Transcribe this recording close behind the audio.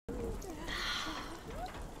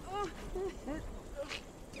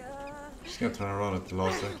gonna turn around at the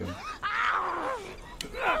last second.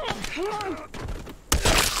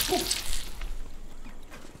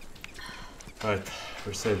 Alright,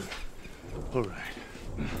 we're safe. Alright.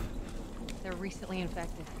 They're recently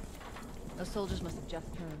infected. Those soldiers must have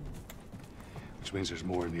just turned. Which means there's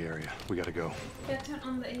more in the area. We gotta go. Can I turn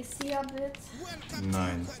on the AC a bit?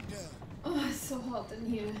 9. Oh, it's so hot in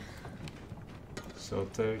here. So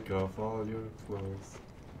take off all your clothes.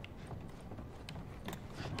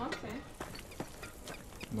 Okay.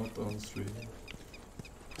 Not on stream.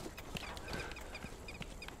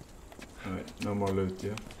 Alright, no more loot,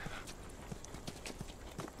 yeah?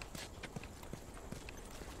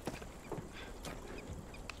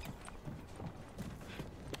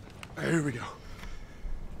 Here we go.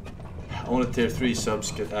 Only tier 3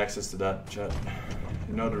 subs get access to that, chat.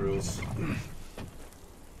 You know the rules.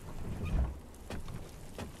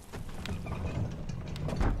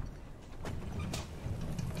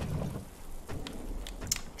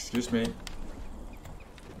 Excuse me.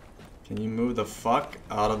 Can you move the fuck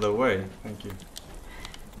out of the way? Thank you.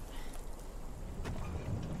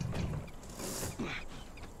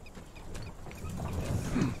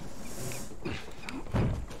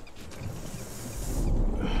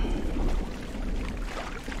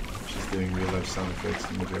 She's doing real life sound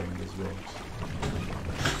effects in the during these vlogs.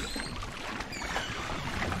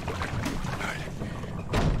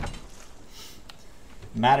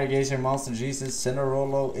 Matter Gazer, Monster Jesus,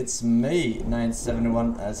 Cinerolo, it's May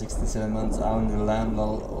 971, 67 months on the land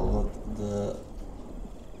of the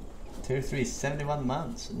tier 3, 71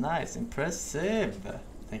 months. Nice, impressive.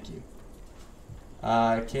 Thank you.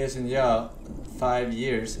 Kason, yeah, 5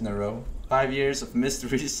 years in a row. 5 years of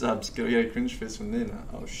mystery subs. Go get a cringe face from Nina.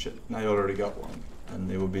 Oh shit, now you already got one.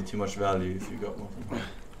 And it would be too much value if you got one from her.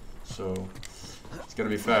 So, it's gonna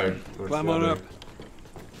be fair towards Climb the on other up.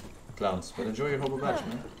 clowns. But enjoy your hobo badge,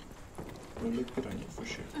 man. It'll look good on you for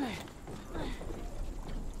sure.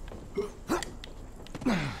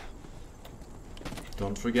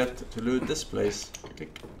 Don't forget to loot this place.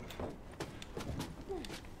 Click.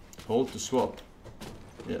 Hold to swap.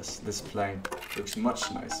 Yes, this plank looks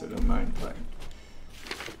much nicer than mine plank.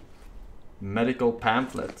 Medical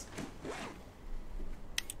pamphlet.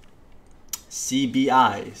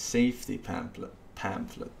 CBI, safety pamphlet.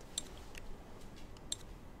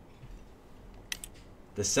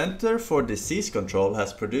 The Center for Disease Control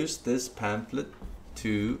has produced this pamphlet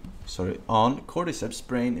on cordyceps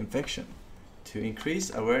brain infection to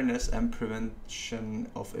increase awareness and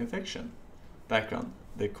prevention of infection. Background: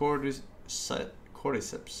 the cordyceps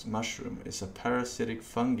mushroom is a parasitic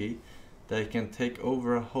fungi that can take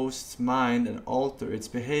over a host's mind and alter its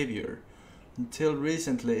behavior. Until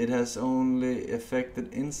recently, it has only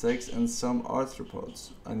affected insects and some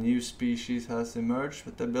arthropods. A new species has emerged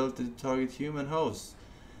with the ability to target human hosts.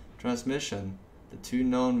 Transmission: the 2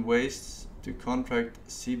 known ways to contract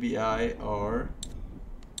CBI are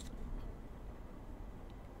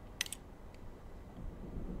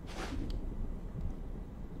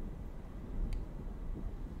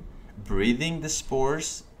breathing the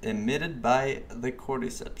spores emitted by the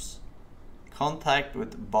cordyceps, contact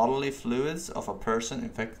with bodily fluids of a person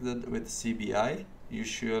infected with CBI,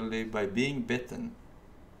 usually by being bitten.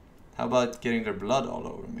 How about getting their blood all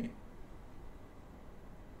over me?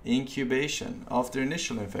 Incubation. After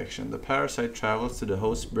initial infection, the parasite travels to the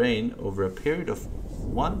host's brain over a period of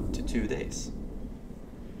 1 to 2 days.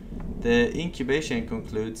 The incubation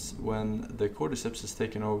concludes when the cordyceps has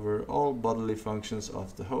taken over all bodily functions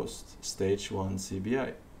of the host. Stage 1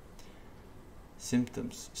 CBI.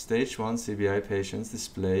 Symptoms. Stage 1 CBI patients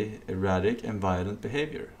display erratic and violent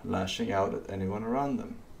behavior, lashing out at anyone around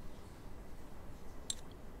them.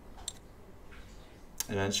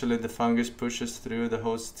 Eventually, the fungus pushes through the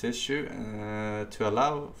host tissue to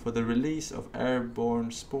allow for the release of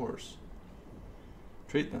airborne spores.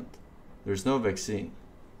 Treatment. There is no vaccine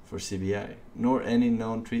for CBI, nor any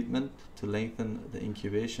known treatment to lengthen the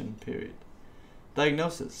incubation period.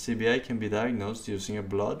 Diagnosis. CBI can be diagnosed using a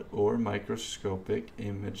blood or microscopic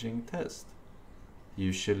imaging test,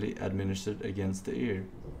 usually administered against the ear.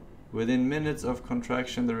 Within minutes of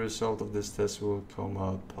contraction, the result of this test will come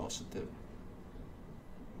out positive.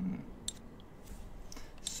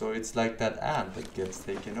 So it's like that ant that gets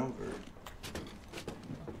taken over.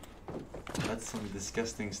 That's some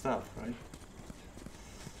disgusting stuff, right?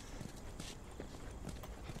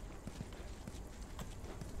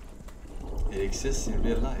 It exists in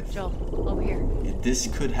real life. Joel, over here. This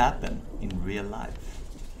could happen in real life.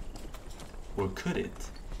 Or could it?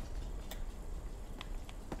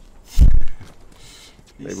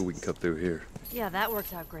 Maybe we can cut through here. Yeah, that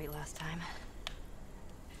worked out great last time.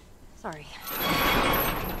 Sorry.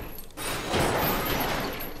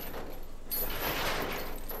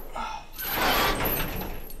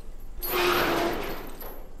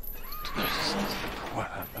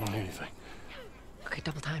 anything. Okay,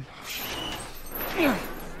 double time.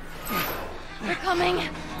 They're coming.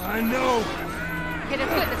 I know. Okay,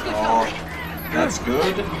 that's good. That's good. Oh, that's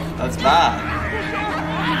good. That's bad.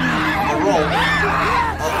 I'm a roll.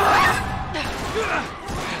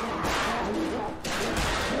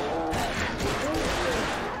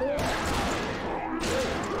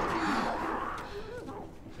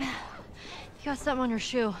 You got something on your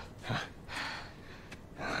shoe.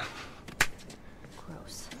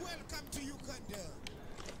 Gross.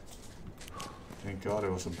 Thank God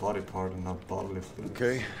it was a body part and not bodily fluid.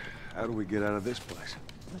 Okay, how do we get out of this place?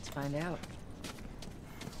 Let's find out.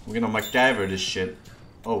 We're gonna MacGyver this shit.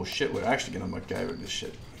 Oh shit, we're actually gonna MacGyver this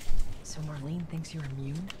shit. So Marlene thinks you're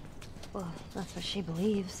immune? Well, that's what she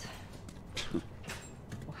believes. Well,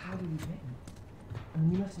 how do you bitten? I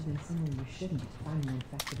mean, you must have been somewhere you shouldn't to find you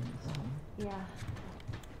infected in the zone. Yeah.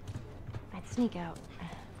 I'd sneak out.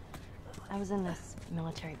 I was in this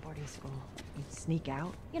military boarding school. You'd sneak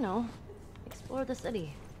out? You know, explore the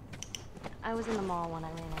city. I was in the mall when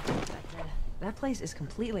I ran into infected. That place is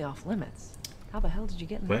completely off limits. How the hell did you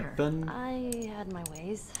get in there? Weapon, I had my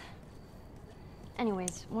ways.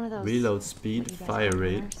 Anyways, one of those... reload speed, what you guys fire call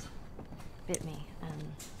rate. runners bit me,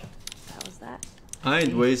 and that was that. I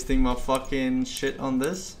ain't wasting my fucking shit on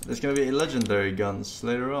this. There's gonna be legendary guns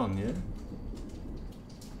later on, yeah?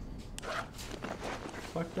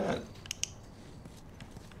 Fuck that.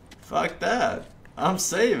 Fuck that. I'm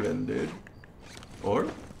saving, dude. Or?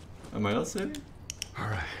 Am I not saving?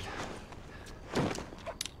 Alright.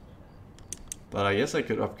 But I guess I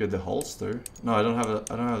could upgrade the holster. No, I don't have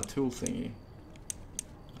a tool thingy.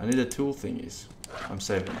 I need the tool thingies. I'm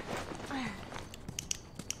saving.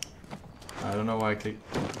 I don't know why I clicked.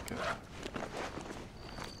 Okay.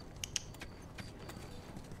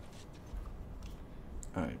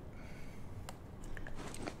 Alright.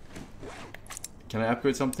 Can I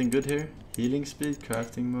upgrade something good here? Healing speed,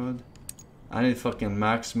 crafting mode. I need fucking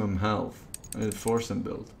maximum health. I need Forsen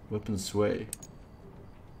build. Weapon sway.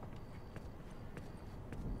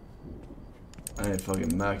 I need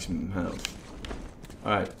fucking maximum health.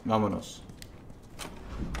 Alright, vámonos.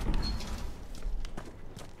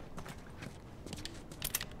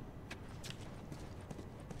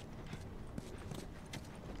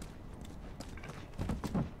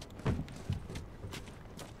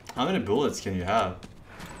 How many bullets can you have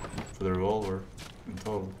for the revolver in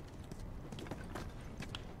total?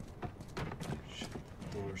 Shit,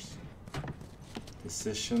 of course.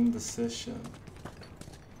 Decision.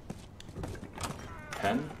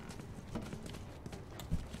 10?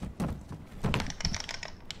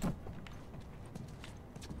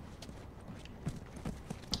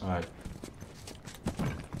 Alright.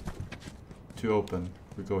 2 open.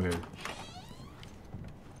 We go here.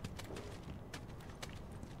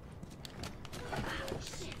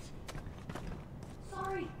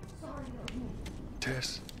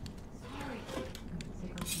 Tess.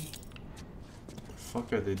 What the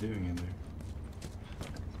fuck are they doing in there?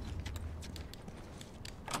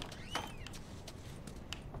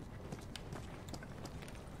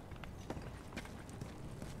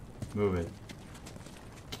 Move it.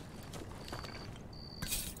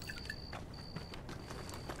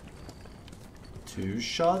 Two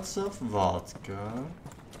shots of vodka.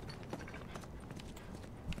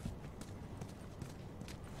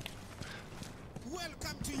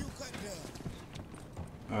 Welcome to Uganda.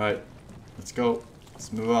 Alright, let's go.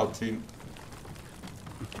 Let's move out, team.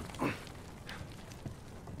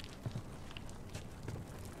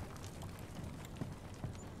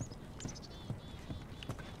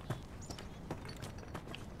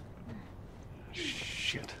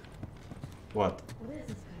 Shit. What? What is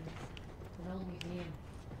this place? An old museum.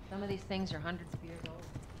 Some of these things are hundreds of years old.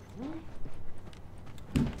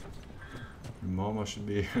 Your mama should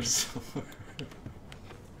be here somewhere.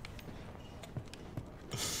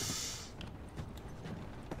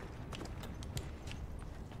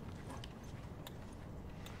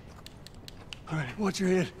 Alright, watch your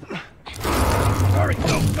head. Sorry,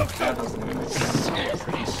 no. That doesn't even make sense.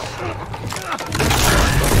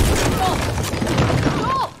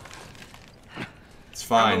 It's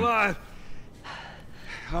fine. I'm alive.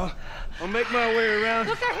 I'll make my way around.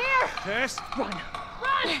 Look, they're here! Tess? Run!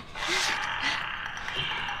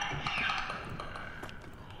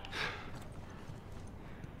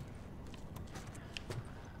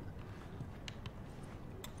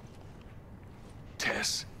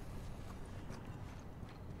 Tess.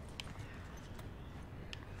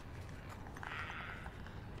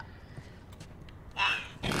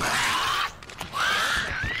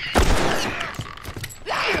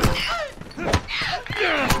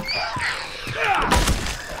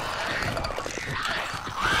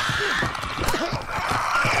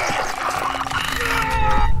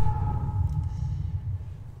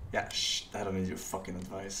 fucking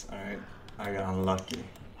advice, alright? I got unlucky.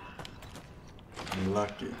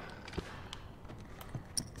 Unlucky.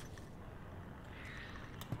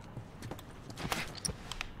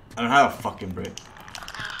 I don't have a fucking brick.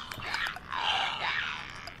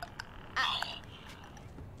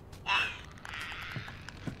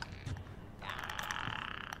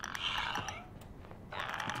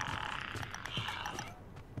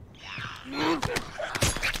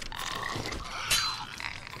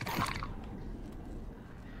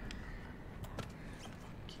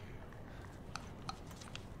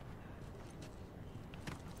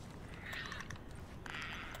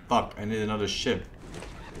 Fuck, I need another ship.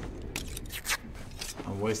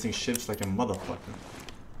 I'm wasting ships like a motherfucker.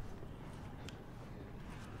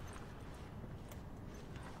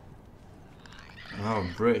 I don't have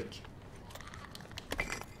a brick.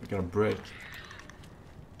 I got a brick.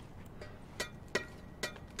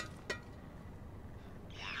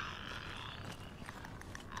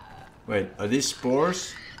 Wait, are these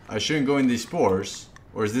spores? I shouldn't go in these spores.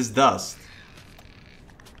 Or is this dust?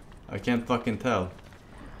 I can't fucking tell.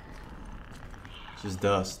 It's just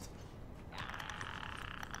dust.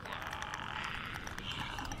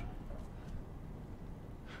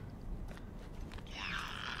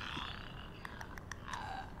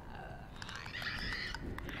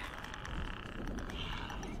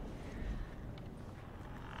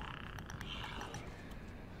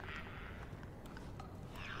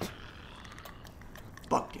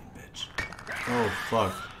 Fucking bitch. Oh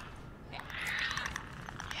fuck.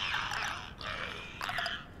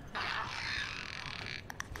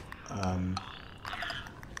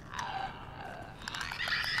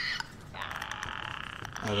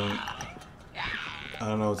 I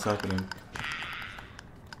don't know what's happening.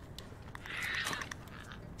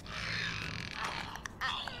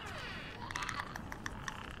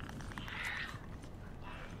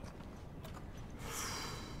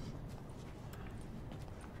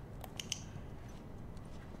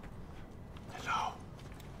 Hello.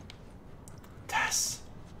 Tess.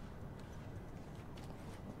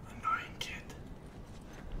 Annoying kid.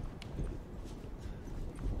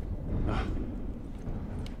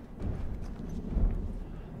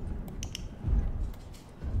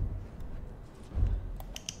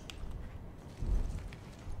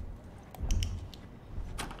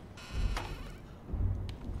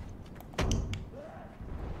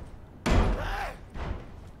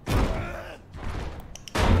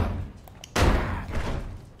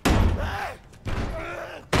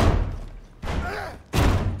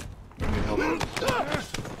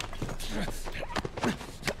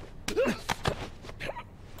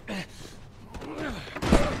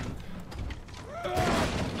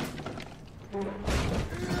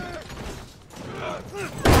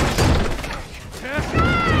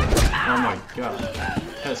 Oh my god.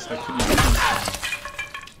 Tess, I couldn't even do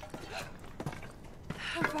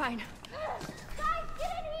I'm fine. Guys,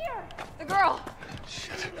 get in here! The girl!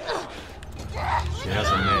 Shit. She has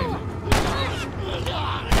a name.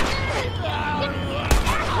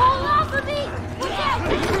 Hold off of me!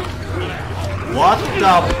 What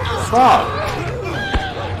the fuck?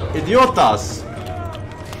 Idiotas!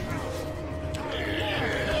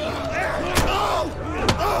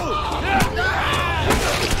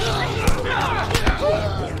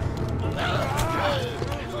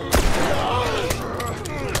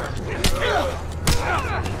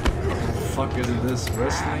 Fuck is this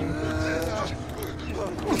wrestling?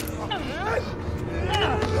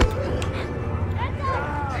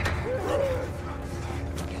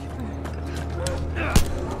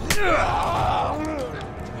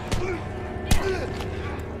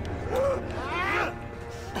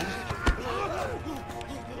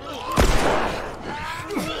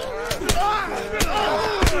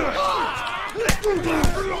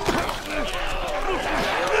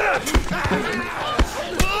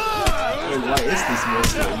 Why is this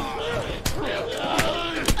wrestling?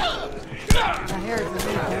 My hair is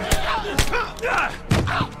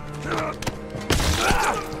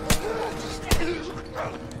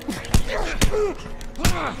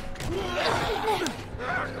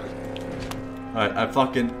Alright, I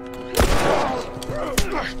fucking...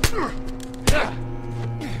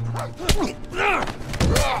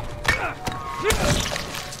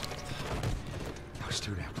 That was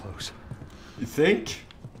too damn close. You think?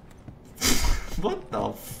 What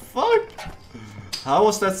the fuck? How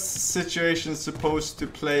was that situation supposed to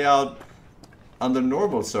play out under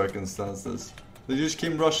normal circumstances? They just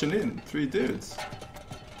came rushing in, 3 dudes.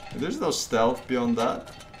 There's no stealth beyond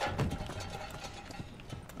that.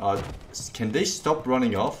 Can they stop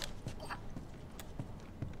running off?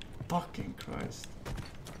 Fucking Christ.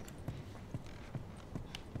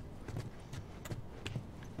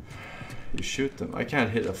 You shoot them. I can't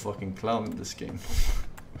hit a fucking clown in this game.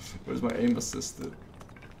 Where's my aim assisted?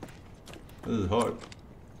 This is hard.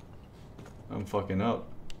 I'm fucking up.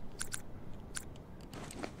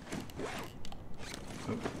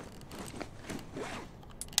 Oh.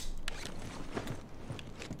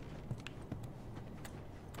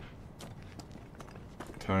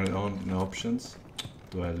 Turn it on in options.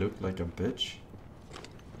 Do I look like a bitch?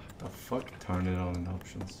 The fuck? Turn it on in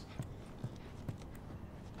options.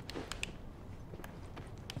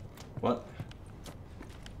 What?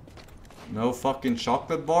 No fucking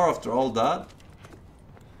chocolate bar after all that?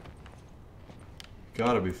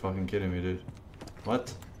 Gotta be fucking kidding me, dude.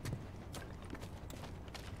 What?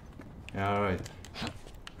 Yeah, alright.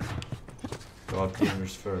 God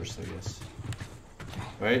gamers first, I guess.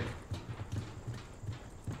 Right?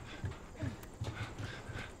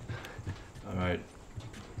 Alright.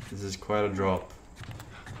 This is quite a drop.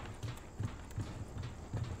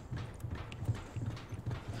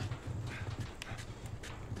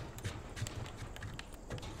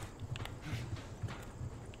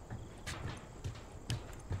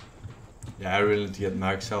 Yeah, I really need to get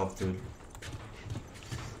max health, dude.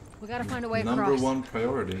 We gotta find a way across. Number one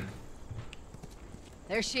priority.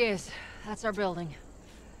 There she is. That's our building.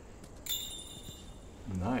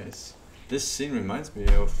 Nice. This scene reminds me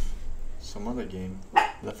of some other game.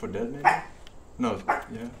 Left 4 Dead, maybe? No,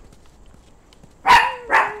 yeah.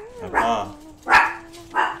 Papa.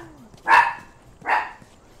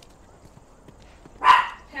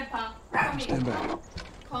 Peppa, come here. Stand back.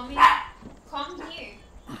 Come here. Come here.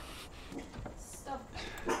 Stop.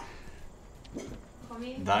 Come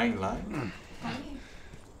here. Dying Light? Come here.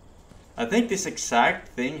 I think this exact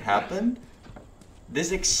thing happened.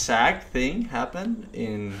 This exact thing happened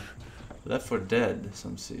in Left 4 Dead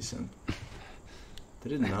some season.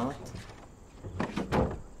 Did it not?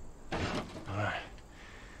 Alright.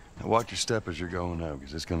 Now watch your step as you're going out,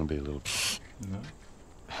 because it's gonna be a little... No.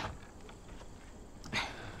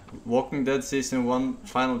 Walking Dead Season 1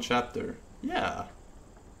 final chapter. Yeah.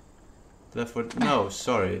 Left 4... No,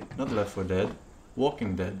 sorry. Not Left 4 Dead.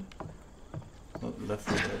 Walking Dead. Not Left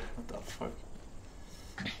 4 Dead. What the fuck?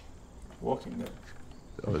 Walking Dead.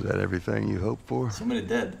 So is that everything you hoped for? So many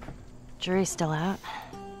dead. Jury's still out.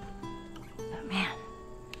 But man,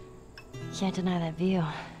 can't deny that view.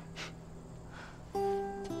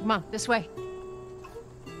 Come on, this way.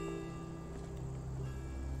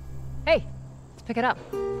 Hey, let's pick it up.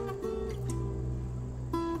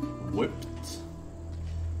 Whipped.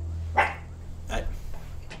 Hey.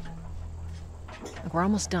 Look, we're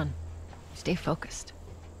almost done. Stay focused.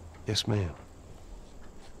 Yes, ma'am.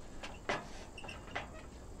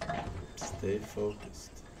 Stay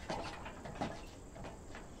focused.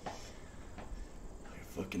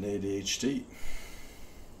 You're fucking ADHD.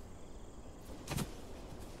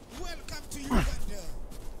 Welcome to Uganda.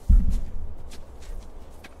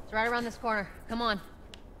 It's right around this corner. Come on.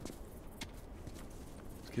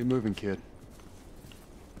 Let's keep moving, kid.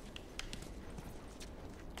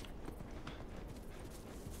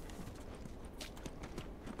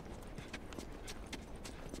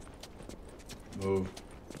 Move.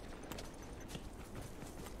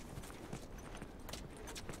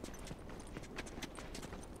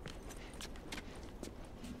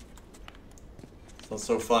 It's not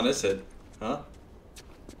so fun, is it? Huh?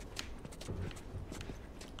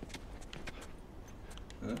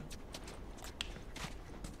 Huh?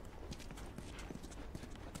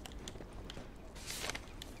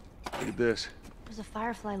 Look at this. There's a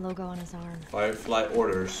Firefly logo on his arm. Firefly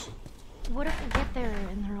orders. What if we get there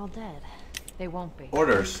and they're all dead? They won't be.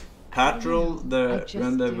 Orders. Patrol I the just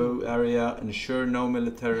rendezvous area. Ensure no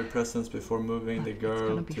military presence before moving the Look, it's girl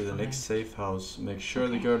gonna be to the fine. next safe house. Make sure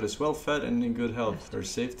the Okay. girl is well fed and in good health. Her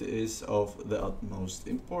safety is of the utmost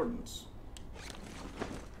importance.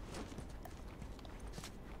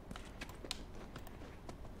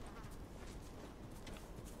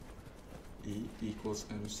 E equals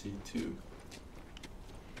MC2.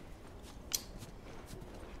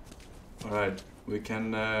 Alright, we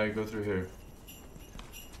can go through here.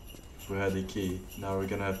 If we had the key. Now we're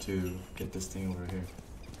gonna have to get this thing over here.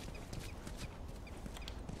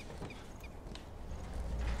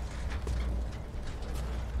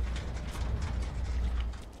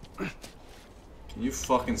 Can you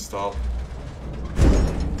fucking stop?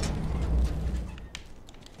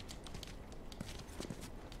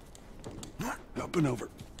 Up and over.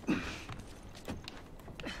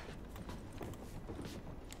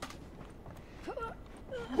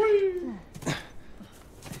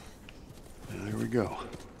 There we go.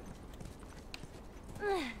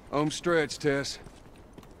 Home stretch, Tess.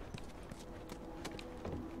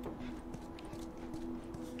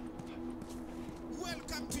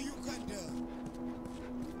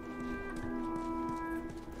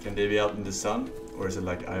 Can they be out in the sun? Or is it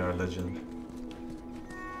like IR Legend?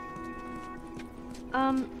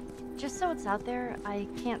 Just so it's out there, I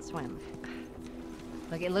can't swim.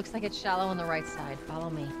 Look, it looks like it's shallow on the right side. Follow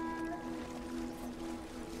me.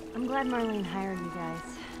 I'm glad Marlene hired you guys.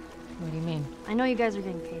 What do you mean? I know you guys are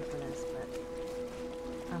getting paid for this,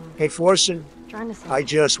 but... Hey, Forsen, trying to say... I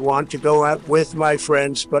just want to go out with my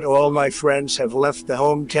friends, but all my friends have left the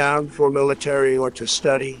hometown for military or to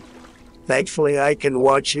study. Thankfully, I can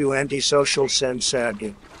watch you antisocial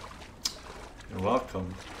sensagi. You're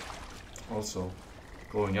welcome. Also,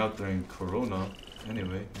 going out during Corona,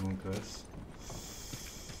 anyway, no guys.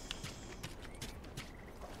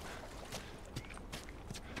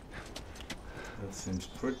 That seems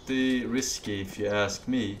pretty risky if you ask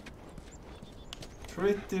me.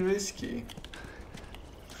 Pretty risky.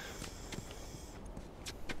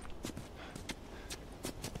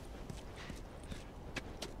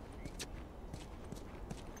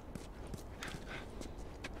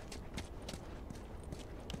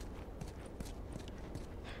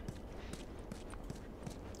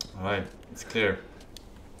 Alright, it's clear.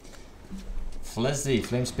 Flessie,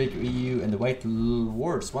 Flamespeaker EU, and the White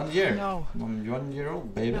Wards. 1 year. No. 1 year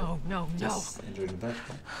old, baby. No. Just enjoy the best.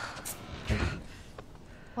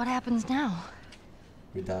 What happens now?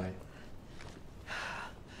 We die.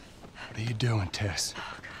 What are you doing, Tess?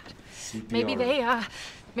 CPR.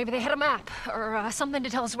 Maybe they had a map or something to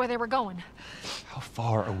tell us where they were going. How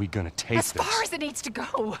far are we gonna take As this? far as it needs to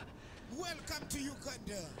go. Welcome to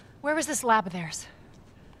Uganda. Where was this lab of theirs?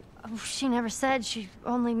 Oh, she never said. She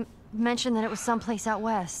only mentioned that it was someplace out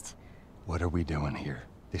west. What are we doing here?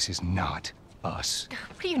 This is not us.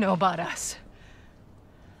 What do you know about us?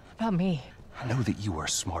 About me? I know that you are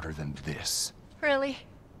smarter than this. Really?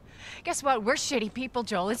 Guess what? We're shitty people,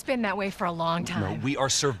 Joel. It's been that way for a long time. No, we are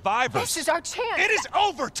survivors. This is our chance. It is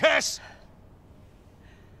over, Tess!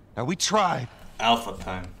 Now, we tried. Alpha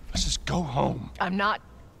time. Let's just go home. I'm not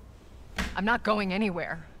going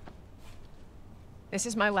anywhere. This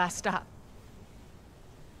is my last stop.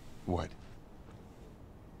 What?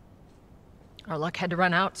 Our luck had to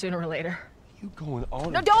run out sooner or later. You going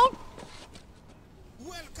on? No, don't!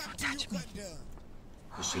 Welcome to touch me. Uganda.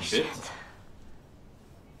 Is she bit?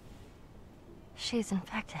 She's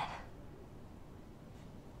infected.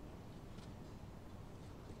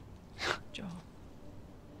 Joel,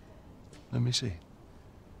 Let me see.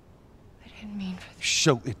 I didn't mean for this.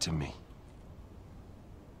 Show it to me.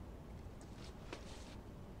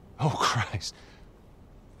 Oh, Christ.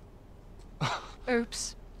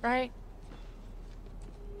 Oops, right?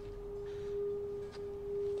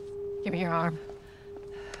 Give me your arm.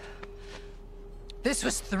 This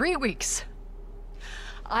was 3 weeks.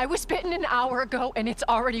 I was bitten an hour ago, and it's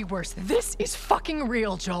already worse. This is fucking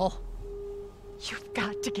real, Joel. You've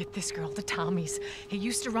got to get this girl to Tommy's. He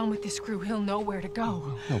used to run with this crew. He'll know where to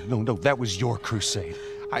go. No. That was your crusade.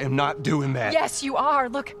 I am not doing that. Yes, you are.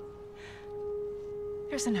 Look.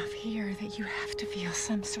 There's enough here that you have to feel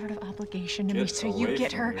some sort of obligation to me, so you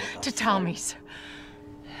get her to Tommy's.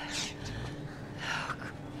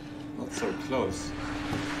 Not so close.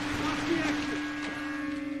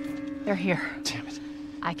 They're here. Damn it.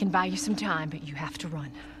 I can buy you some time, but you have to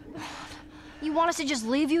run. You want us to just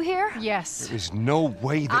leave you here? Yes. There is no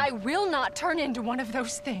way that... I will not turn into one of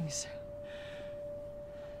those things.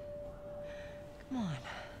 Come on.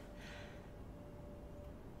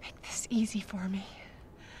 Make this easy for me.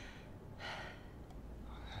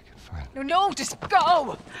 I can find... No, just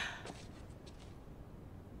go!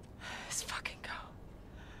 Just fucking go.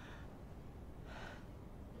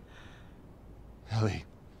 Ellie,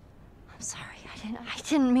 I'm sorry. I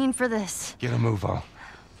didn't mean for this. get a move on.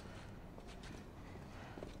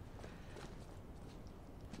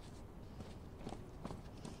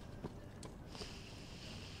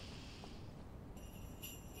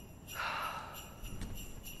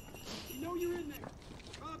 You know you're in there.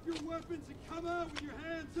 Drop your weapons and come out with your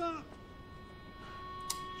hands up.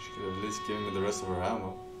 She could at least give me the rest of her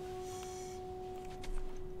ammo.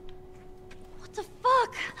 What the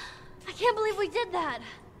fuck? I can't believe we did that.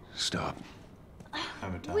 Stop.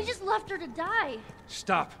 Hammer time. We just left her to die.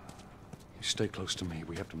 Stop. You stay close to me.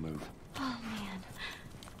 We have to move. Oh, man.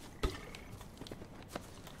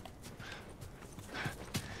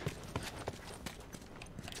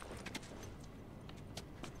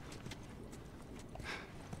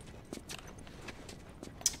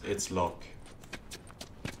 It's locked.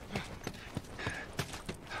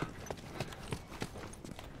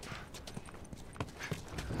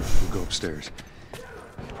 We'll go upstairs.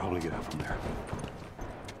 Probably get out from there.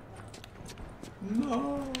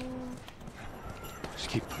 No. Just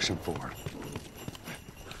keep pushing forward.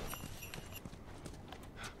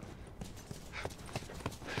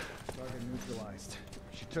 Neutralized.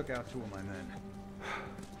 She took out 2 of my men.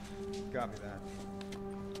 Copy that.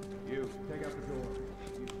 You, take out the door.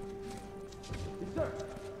 Yes, sir.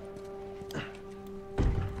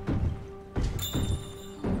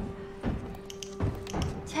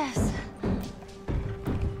 Tess.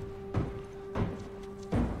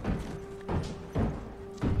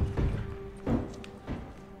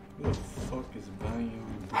 Who the fuck is banging on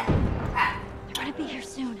the door? They're gonna be here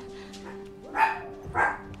soon.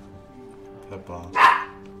 Peppa.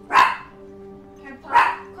 Peppa,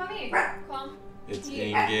 come here. Come. It's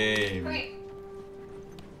here. in game. Come here.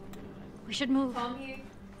 We should move. Come here.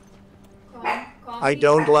 Come. I here.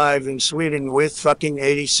 don't live in Sweden with fucking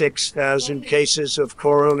 86,000 cases of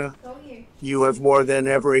corona. Go here. You have more than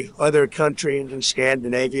every other country in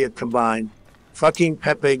Scandinavia combined. Fucking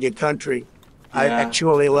Pepe, your country. I Yeah.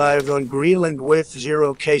 actually live on Greenland with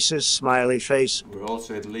 0 cases, smiley face. We're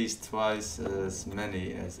also at least twice as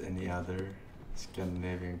many as any other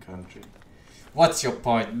Scandinavian country. What's your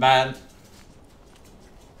point, man?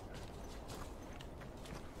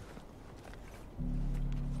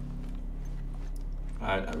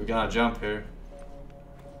 Alright, we're gonna jump here.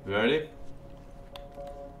 You ready?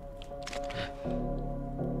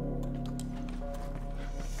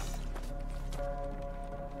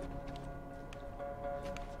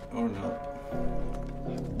 Or not.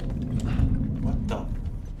 What the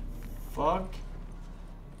fuck?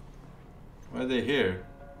 Why are they here?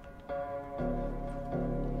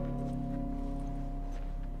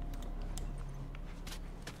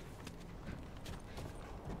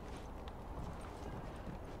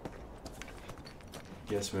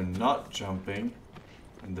 Guess we're not jumping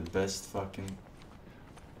in the best fucking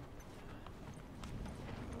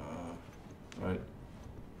right.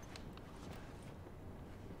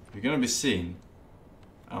 You're gonna be seen.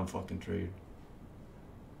 I'm fucking triggered.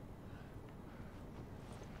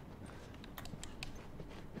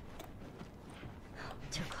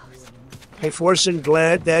 Too close. Hey Forsen,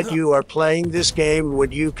 glad that you are playing this game.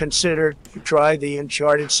 Would you consider to try the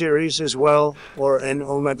Uncharted series as well? Or an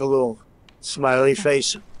Omegalul? Smiley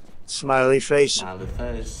face. Smiley face. Smiley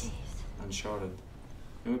face. Uncharted.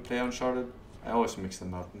 Can we play Uncharted? I always mix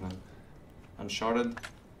them up, man. Uncharted?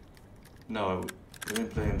 No, we didn't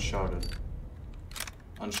play Uncharted.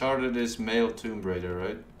 Uncharted is male Tomb Raider,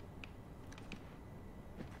 right?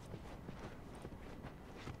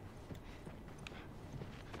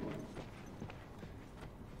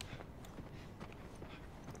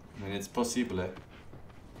 I mean, it's possible.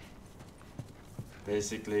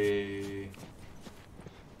 Basically,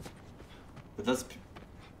 but that's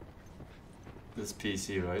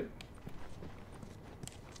PC, right?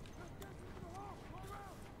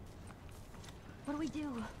 What do we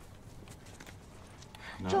do?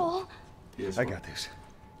 No. Joel? PS4. I got this.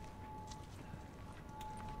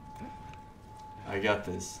 I got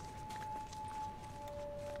this.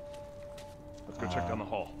 Let's go check down the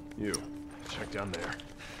hall. You, check down there.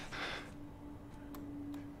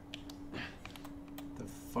 The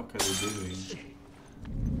fuck are they doing?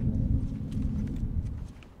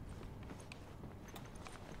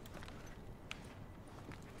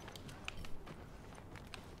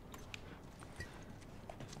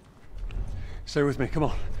 Stay with me, come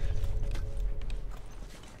on.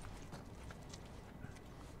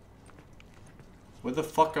 Where the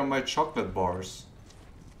fuck are my chocolate bars?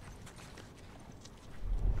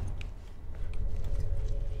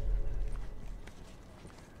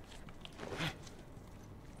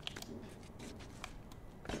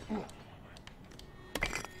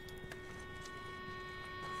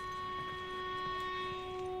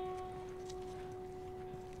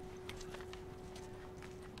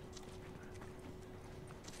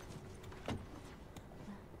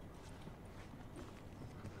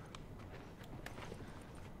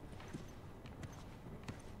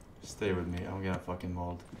 Stay with me, I'm gonna fucking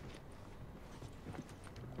mold.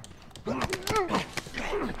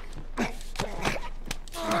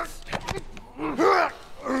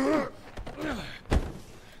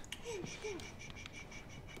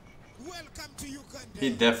 He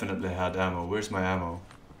definitely had ammo. Where's my ammo?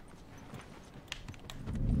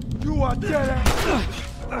 You are dead.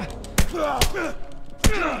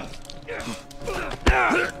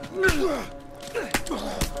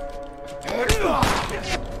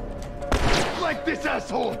 Like this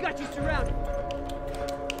asshole! Got you surrounded.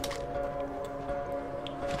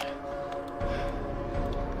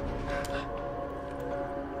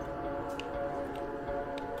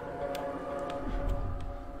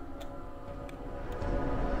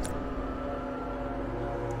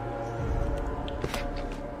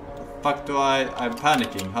 Fuck do I'm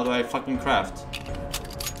panicking. How do I fucking craft?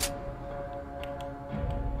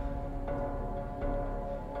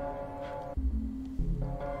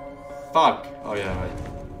 Fuck! Oh yeah, right.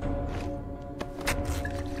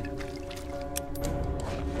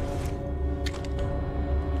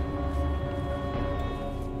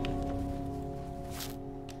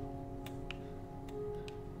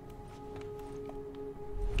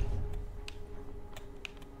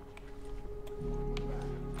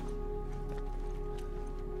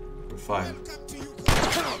 We're fine.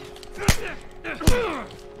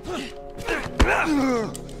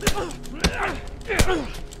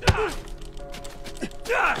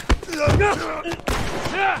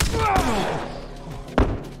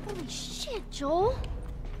 Holy shit, Joel.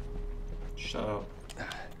 Shut up.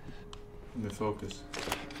 Let me focus.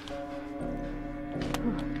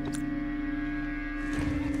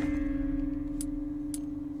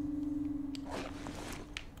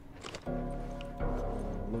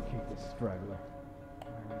 Locate this straggler.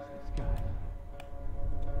 Where is this guy?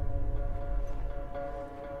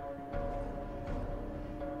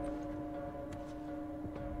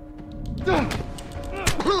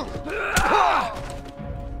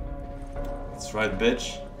 That's right, bitch.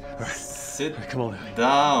 Alright. Sit Come on.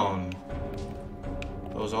 down.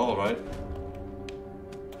 That was all, right?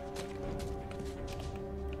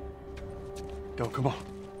 Go, come on.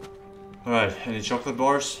 Alright, any chocolate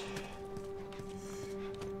bars?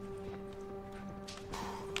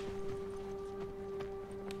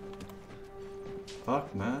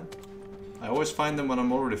 Fuck, man. I always find them when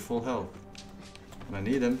I'm already full health. When I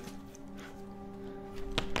need them.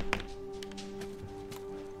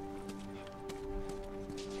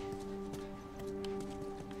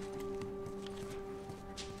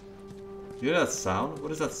 You hear that sound?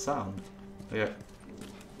 What is that sound? Like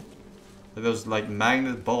those like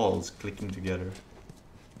magnet balls clicking together.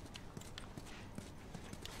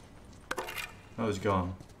 Oh, it's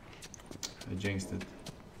gone. I jinxed it.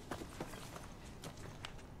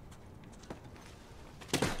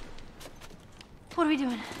 What are we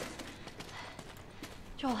doing?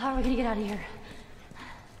 Joel, how are we gonna get out of here?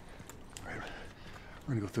 Right.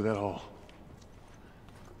 We're gonna go through that hall.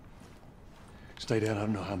 Stay down, I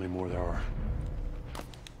don't know how many more there are.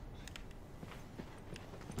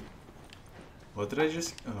 What did I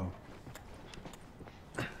just... Oh.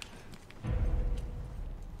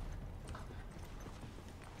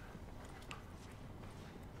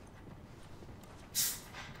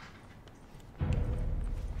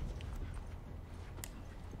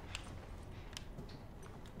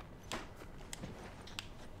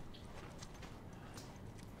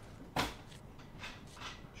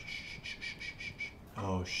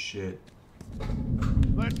 Oh shit.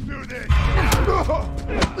 Let's do this!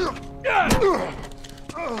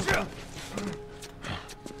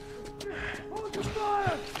 Hold your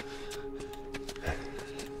fire!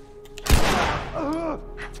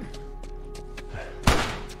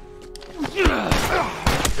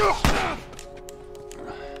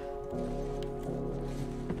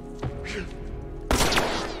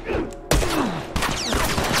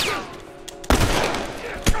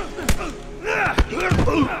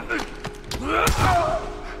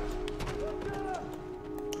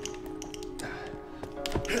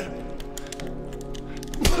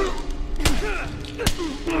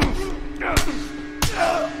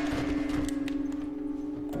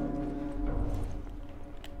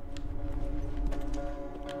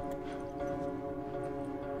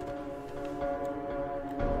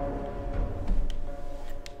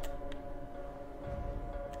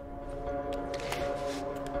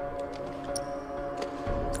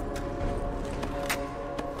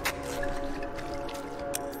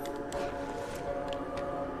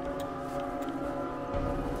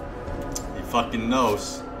 Fucking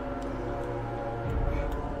nose.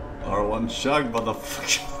 R1 chug,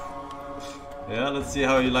 motherfucker. Yeah, let's see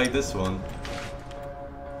how you like this one.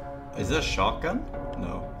 Is that a shotgun?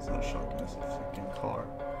 No, it's not a shotgun, it's a fucking car.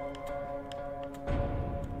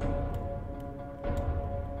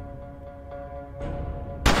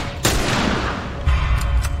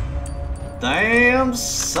 Damn,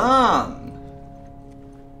 son!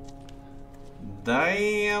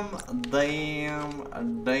 Damn.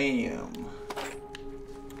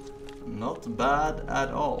 Not bad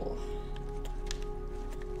at all.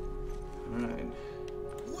 Alright.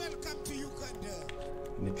 Welcome to Uganda.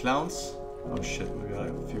 Any clowns? Oh shit, we got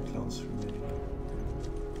a few clowns remaining.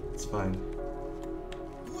 It's fine.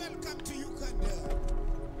 Welcome to Uganda.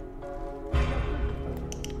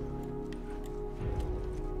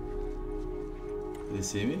 Did he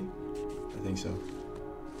see me? I think so.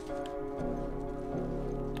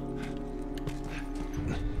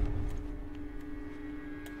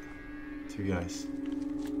 Two guys.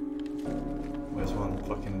 Where's one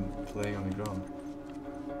fucking playing on the ground?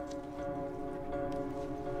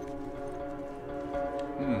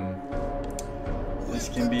 This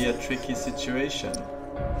can be a tricky situation.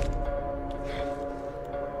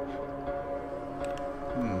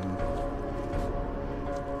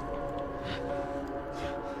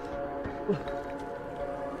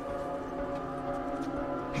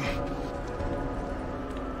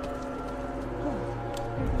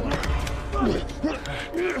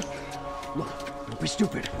 Look, don't be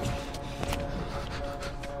stupid.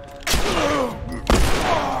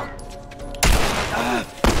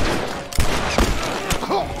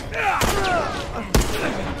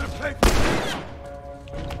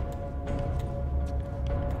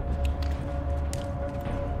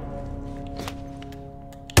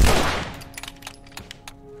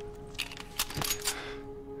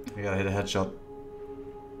 I gotta hit a headshot.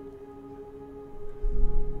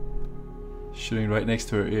 Shooting right next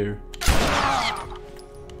to her ear.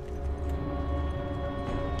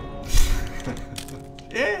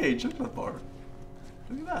 Yay, chocolate bar.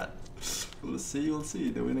 Look at that. We'll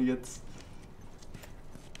see. The winner gets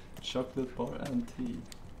chocolate bar and tea.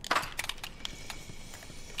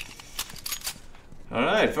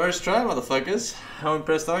 Alright, first try, motherfuckers. How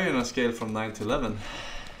impressed are you on a scale from 9 to 11?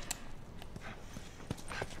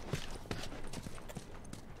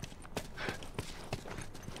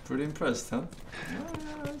 Pretty impressed, huh? Yeah,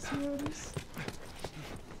 I see how it is.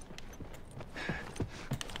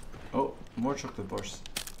 Oh, more chocolate bars.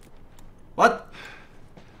 What?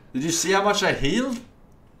 Did you see how much I healed?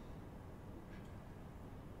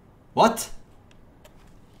 What?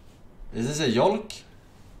 Is this a yolk?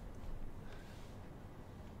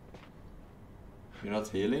 You're not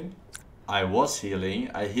healing? I was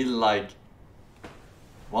healing. I healed like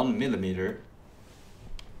 1 millimeter.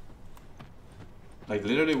 Like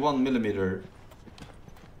literally 1 millimeter.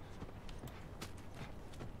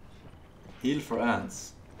 Heal for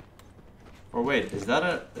ants. Or wait, is that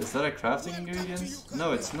a crafting ingredient?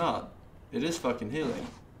 No, it's not. It is fucking healing.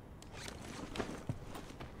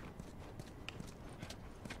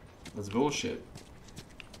 That's bullshit.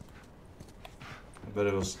 I bet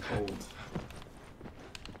it was old.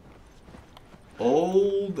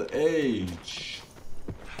 Old age.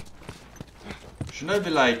 Shouldn't I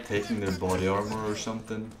be like taking their body armor or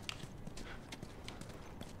something?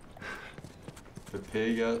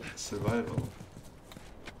 Pepega survival.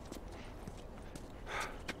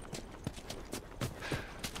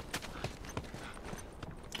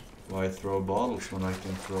 Why throw bottles when I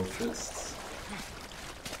can throw fists?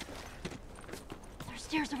 There's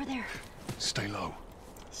stairs over there. Stay low.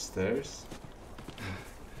 Stairs?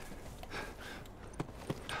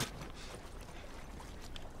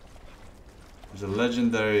 There's a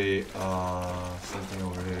legendary something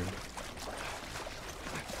over here.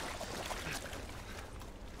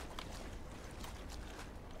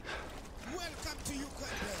 Welcome to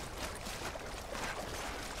Uganda.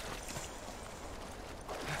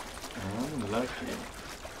 Unlucky.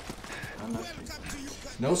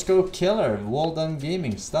 No scope killer, well done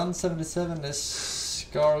gaming. Stun 77 is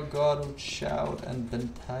Scargado, Shout, and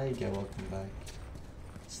Bentayga. Welcome back.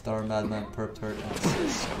 Star Madman, Perp Turd, and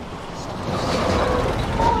Cisco.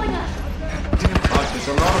 Fuck, there's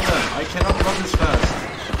a lot of them. I cannot run this fast.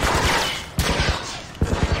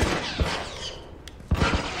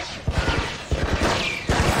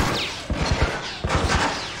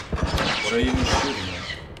 What are you even shooting at?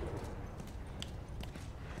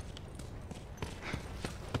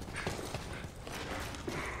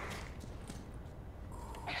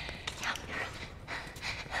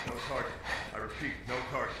 No target. I repeat, no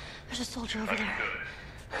target. There's a soldier over there.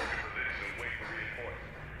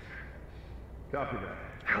 Copy that.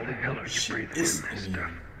 How the hell are you breathing in this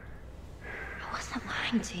stuff? I wasn't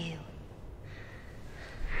lying to you.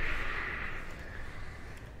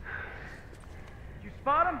 You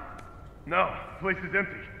spot him? No, place is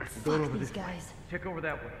empty. Fuck these guys. Check over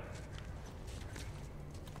that way.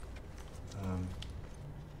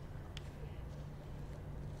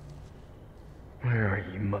 Where are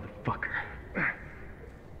you, motherfucker?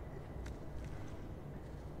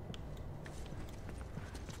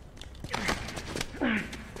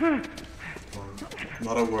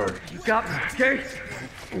 Not a word. You got me, okay?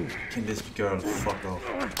 Can this girl fuck off?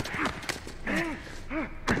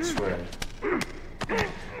 I swear.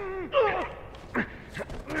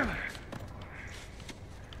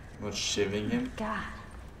 Not shivving him? God.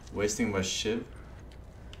 Wasting my shiv?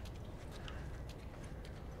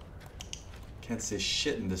 Can't see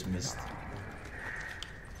shit in this mist.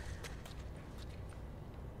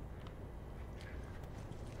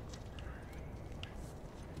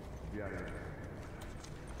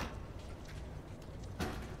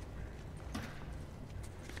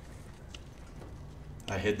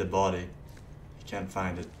 I hid the body. You can't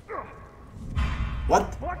find it.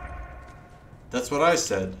 What? That's what I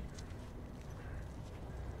said.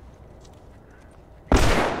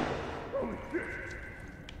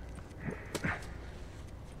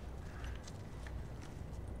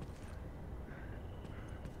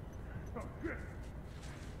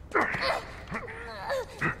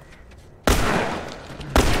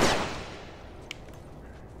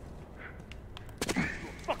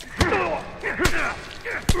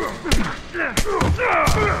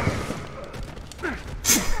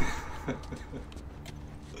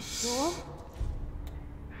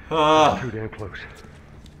 Too damn close.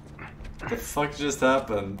 What the fuck just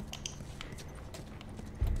happened?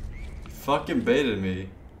 You fucking baited me.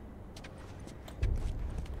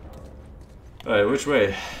 Alright, which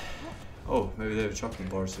way? Oh, maybe they have chocolate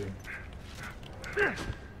bars here.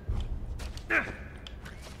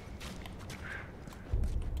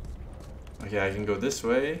 Okay, I can go this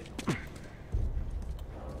way.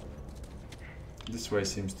 This way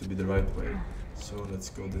seems to be the right way. So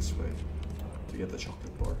let's go this way to get the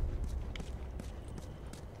chocolate bar.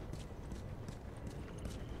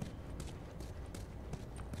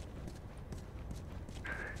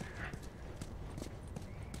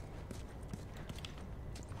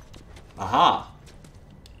 Aha!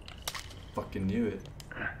 Fucking knew it.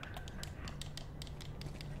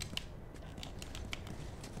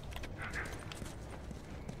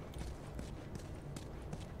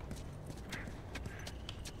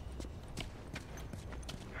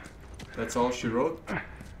 That's all she wrote?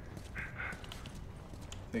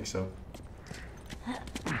 Think so.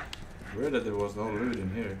 Weird that there was no loot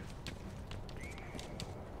in here.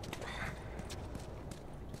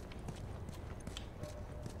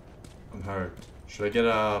 I'm hurt. Should I get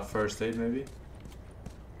a first aid maybe?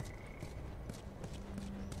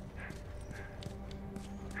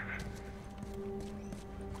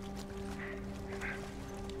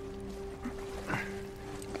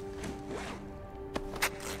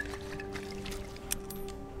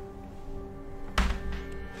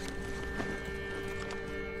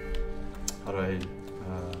 How do I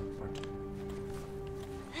mark it?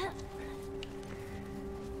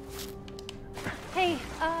 Hey,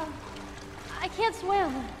 I can't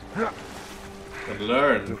swim. But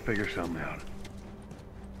learn. We'll figure something out.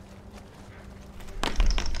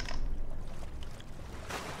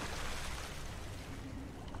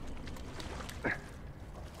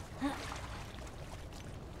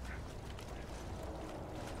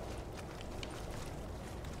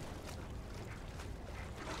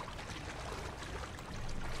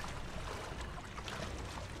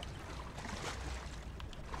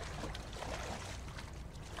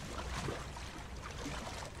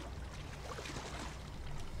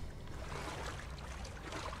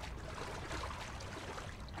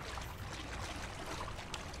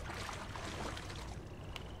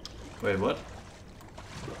 Wait, what?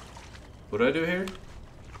 What do I do here?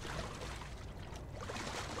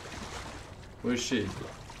 Where's she?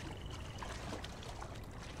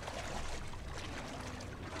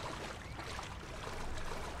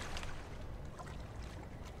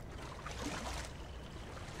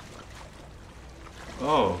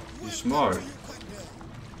 Oh, you're smart.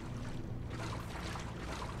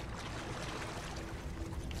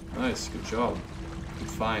 Nice, good job. Good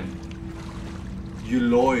find. You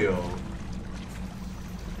loyal.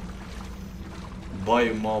 Buy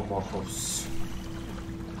mama house.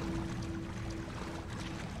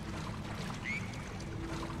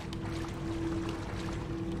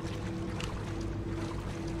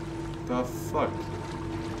 The fuck?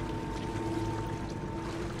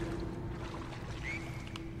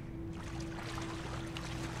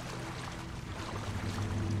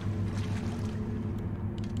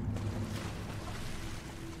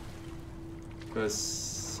 Press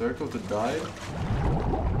circle to dive.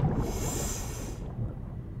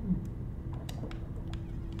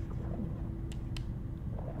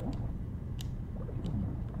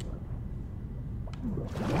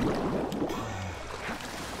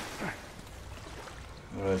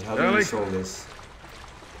 Alright, how do we solve this?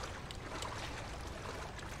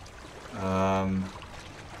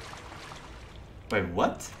 Wait,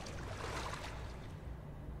 what?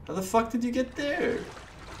 How the fuck did you get there?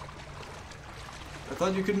 I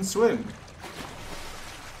thought you couldn't swim.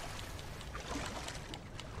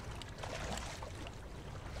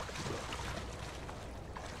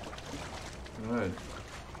 Alright.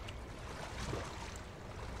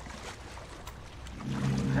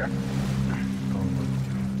 Oh my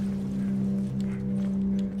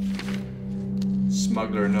god.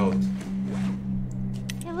 Smuggler note.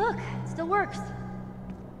 Hey, look, it still works.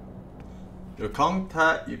 Your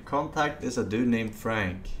contact is a dude named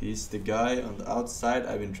Frank. He's the guy on the outside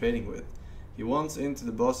I've been trading with. He wants into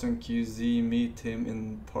the Boston QZ. Meet him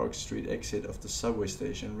in Park Street exit of the subway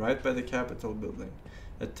station, right by the Capitol building.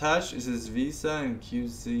 Attached is his visa and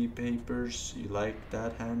QZ papers. You like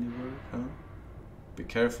that handiwork, huh? Be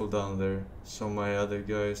careful down there. Some of my other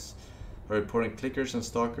guys are reporting clickers and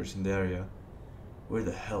stalkers in the area. Where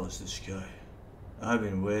the hell is this guy? I've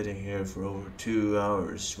been waiting here for over 2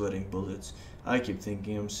 hours, sweating bullets. I keep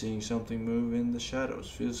thinking I'm seeing something move in the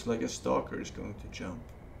shadows. Feels like a stalker is going to jump.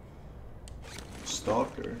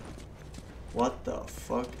 Stalker? What the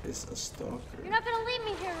fuck is a stalker? You're not gonna leave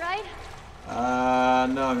me here, right?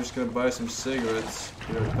 No, I'm just gonna buy some cigarettes.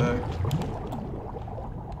 Be right back.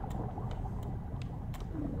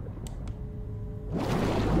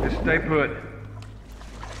 Just stay put.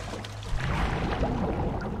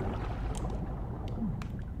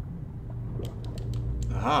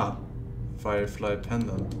 Aha! Firefly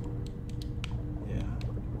pendant. Yeah.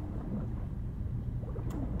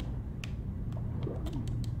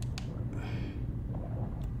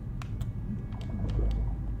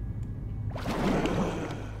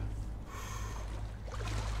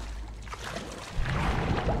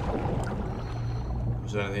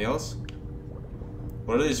 Is there anything else?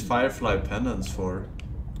 What are these firefly pendants for?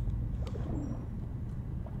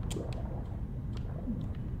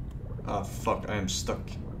 Ah, fuck, I am stuck.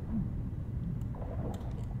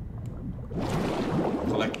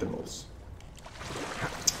 Collectibles.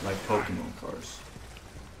 Like Pokemon cards.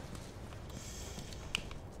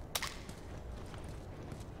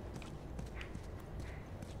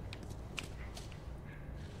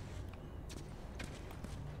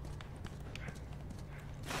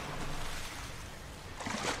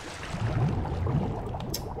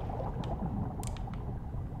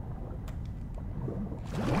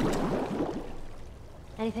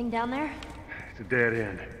 Anything down there? It's a dead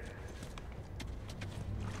end.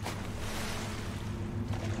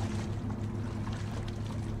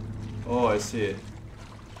 Oh, I see it.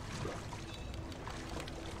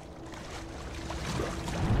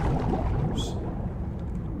 Oops.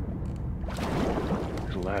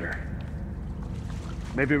 There's a ladder.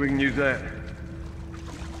 Maybe we can use that.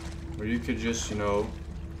 Or you could just, you know,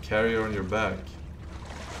 carry her on your back.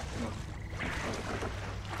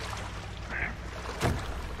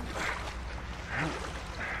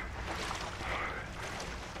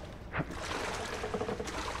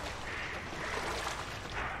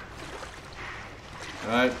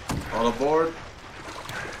 Alright, all aboard.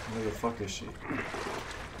 Where the fuck is she?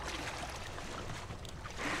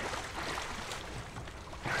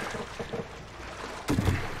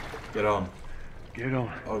 Get on. Get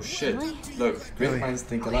on. Oh shit. Really? Look. Great minds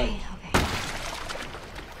think alike. Okay.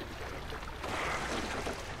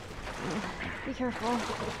 Be careful.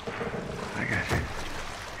 I got you.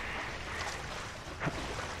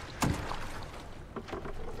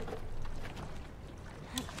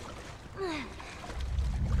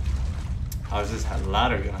 How's this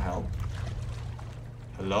ladder gonna help?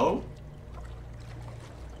 Hello?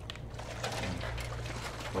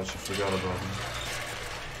 Thought you forgot about me.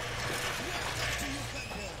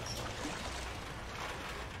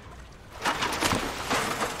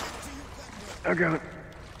 I got it.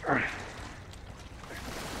 All right.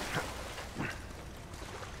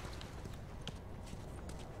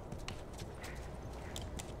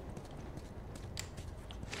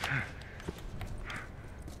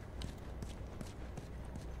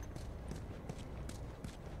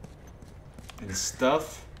 And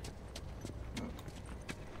stuff.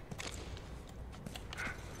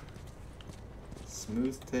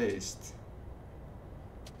 Smooth taste.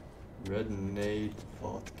 Red Nade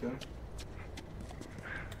vodka.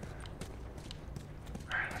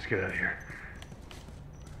 Let's get out of here.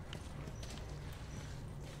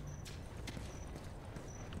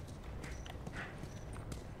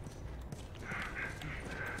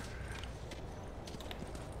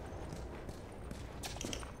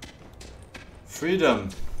 Freedom.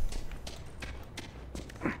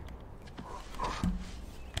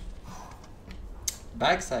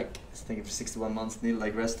 Backsack is thinking for 61 months. Need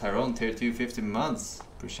like rest Tyrone. Tier 2, 50 months.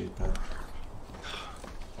 Appreciate that.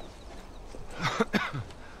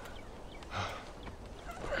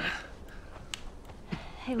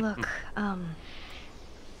 Hey, look, about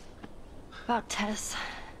Tess.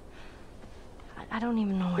 I don't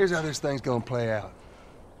even know what... Here's how this thing's gonna play out.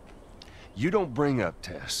 You don't bring up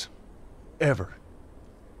Tess. Ever.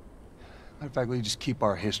 Matter of fact, we just keep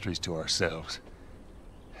our histories to ourselves.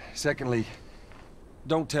 Secondly,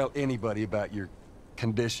 don't tell anybody about your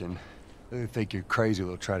condition. They think you're crazy,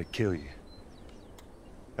 they'll try to kill you.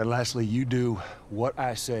 And lastly, you do what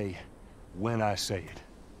I say when I say it.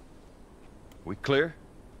 We clear?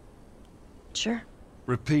 Sure.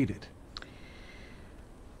 Repeat it.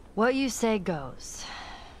 What you say goes.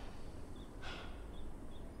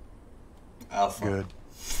 Alpha.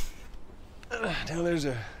 Good. Now there's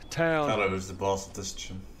a town Tyler is the boss of this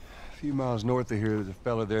gym. a few miles north of here. There's a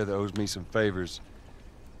fella there that owes me some favors.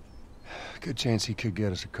 Good chance he could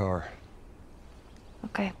get us a car.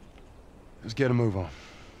 Okay. Let's get a move on.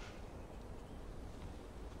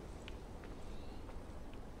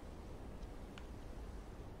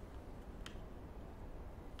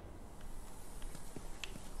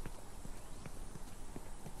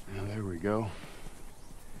 Now there we go.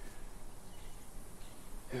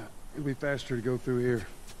 Yeah, it'll be faster to go through here.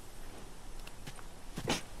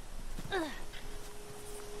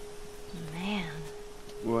 Man.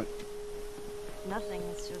 What? Nothing.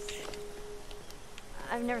 It's just...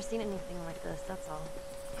 I've never seen anything like this, that's all.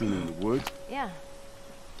 You mean the woods? Yeah.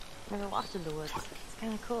 Never walked in the woods. It's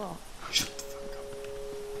kind of cool. Shut the fuck up.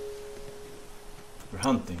 We're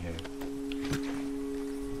hunting here.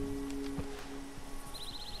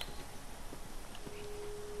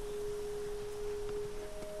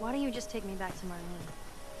 Why don't you just take me back to Marlene?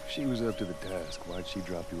 She was up to the task. Why'd she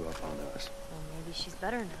drop you off on us? Well, maybe she's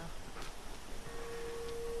better now.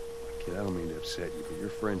 Kid, I don't mean to upset you, but your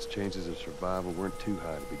friend's chances of survival weren't too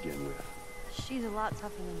high to begin with. She's a lot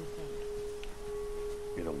tougher than you think.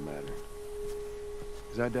 It don't matter.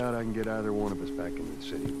 Because I doubt I can get either one of us back into the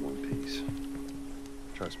city in one piece.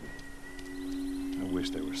 Trust me. I wish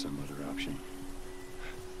there was some other option.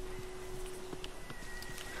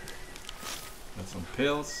 Got some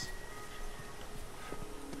pills.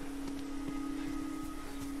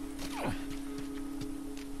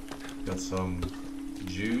 Got some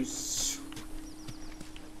juice.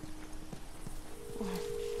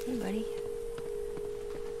 Hey, buddy.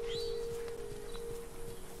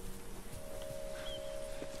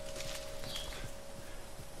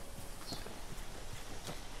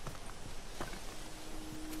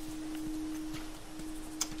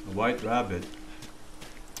 A white rabbit.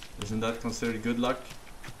 Isn't that considered good luck?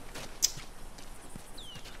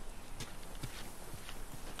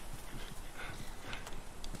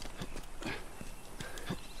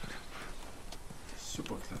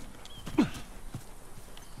 Super clamp.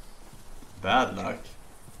 Bad luck?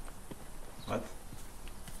 What?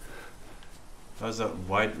 How's that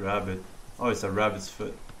white rabbit? Oh, it's a rabbit's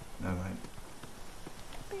foot. Never mind.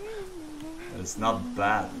 It's not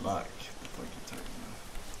bad luck. What the fuck are you talking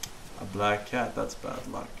about? A black cat, that's bad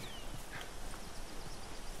luck.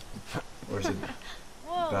 Or is it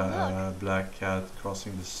black cat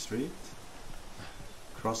crossing the street?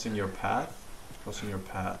 Crossing your path? Crossing your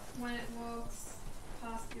path. When it walks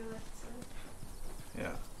past your left side.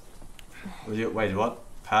 Yeah. Wait, what?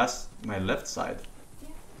 Past my left side? Yeah.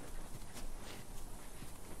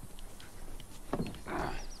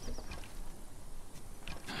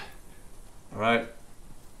 Alright.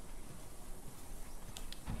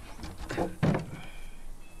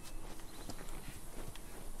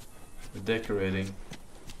 We're decorating.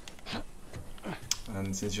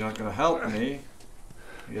 And since you're not gonna help me,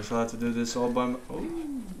 I guess I'll have to do this all by my... Oh,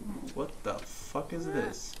 what the fuck is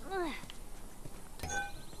this?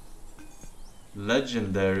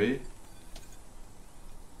 Legendary.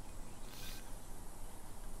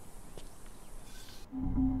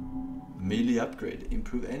 Melee upgrade.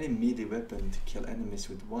 Improve any melee weapon to kill enemies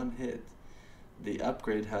with one hit. The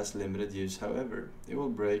upgrade has limited use, however. It will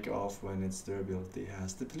break off when its durability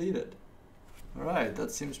has depleted. Alright,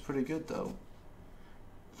 that seems pretty good though.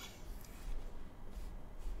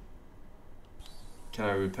 Can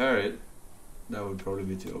I repair it? That would probably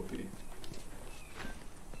be too OP.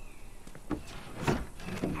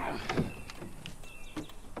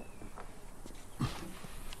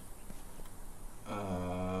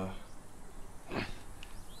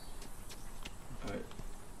 Alright.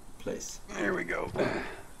 Place. There we go.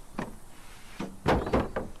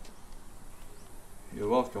 You're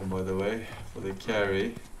welcome, by the way, for the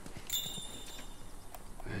carry.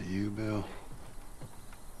 That you, Bill?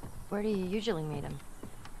 Where do you usually meet him?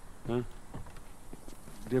 Huh?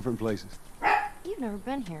 Different places. You've never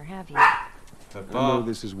been here, have you? Peppa. I know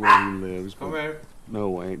this is where he lives, but Come here.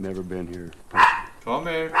 no, I ain't never been here. Come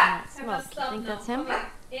here. That smoke. Peppa, You stop think now. that's him? Come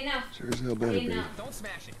here. Enough. Sure as hell better be. Enough. Don't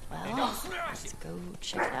smash it. Well, let's go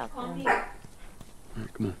check it out Come then. here.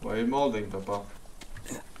 Alright, come on. Why are you molding, Peppa?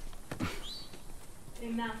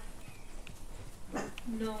 Enough.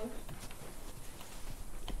 No.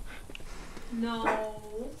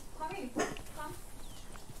 No. Come here. Come.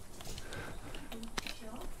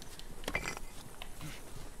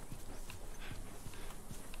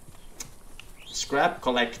 Scrap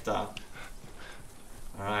collector.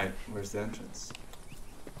 Alright, where's the entrance?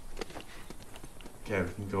 Okay,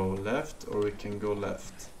 we can go left or we can go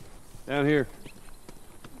left. Down here.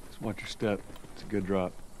 Just watch your step. It's a good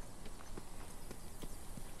drop.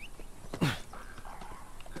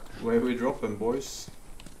 Where we dropping, boys?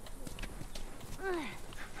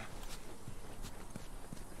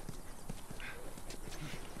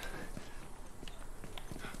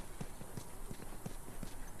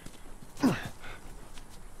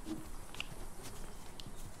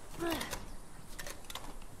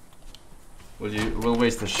 We'll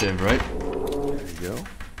waste the shiv, right? There you go.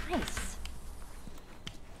 Nice.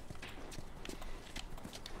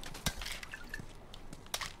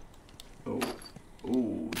 Oh,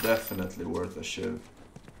 ooh, definitely worth a shiv.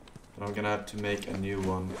 But I'm gonna have to make a new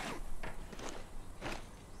one.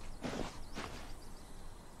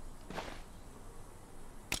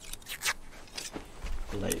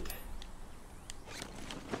 Blade.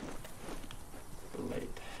 Blade.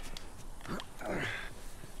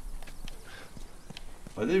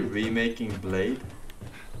 Are they remaking Blade?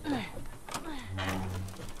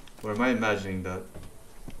 Or am I imagining that?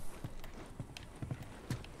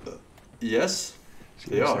 Yes,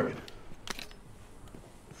 they are.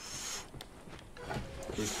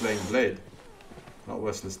 Who's playing Blade? Not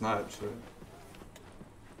Wesley Snipes, right?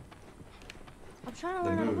 I'm trying to The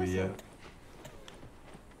learn how to movie, whistle. yeah.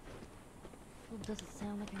 It doesn't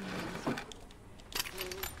sound like I'm whistle.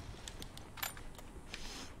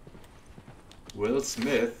 Will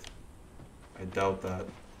Smith? I doubt that.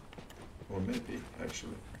 Or maybe,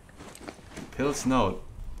 actually. Pills note.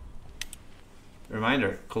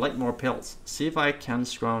 Reminder, collect more pills. See if I can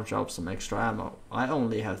scrounge up some extra ammo. I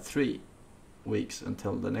only have 3 weeks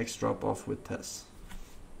until the next drop off with Tess.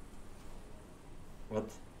 What?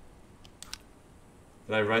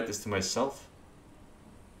 Did I write this to myself?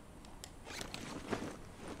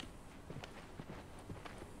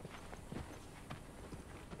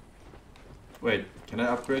 Wait, can I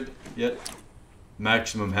upgrade yet?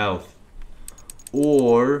 Maximum health.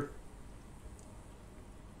 Or...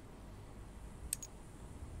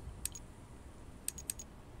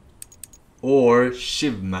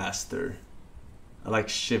 Shiv Master. I like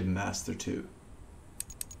Shiv Master too.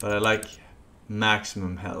 But I like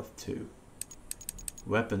maximum health too.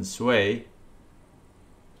 Weapon sway.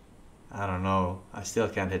 I don't know. I still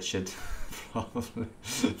can't hit shit.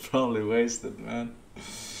 Probably wasted, man.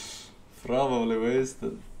 Probably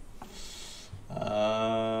wasted.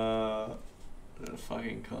 The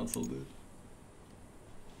fucking console, dude.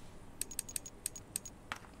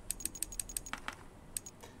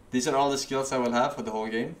 These are all the skills I will have for the whole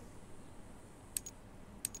game.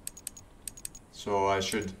 So I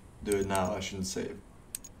should do it now. I shouldn't save.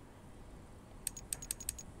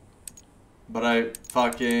 But I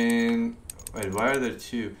fucking... Wait, why are there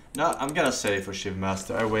 2? No, I'm gonna save for Shiv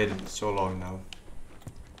Master. I waited so long now.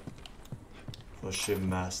 For Shiv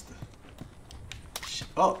Master.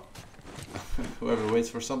 Oh! Whoever waits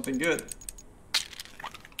for something good.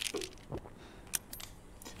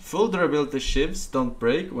 Full durability shivs don't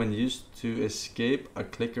break when used to escape a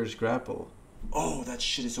clicker's grapple. Oh, that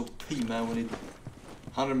shit is OP, man. We need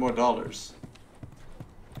 $100 more.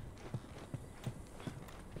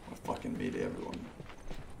 I'll fucking melee everyone.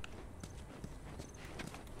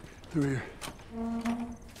 Through here.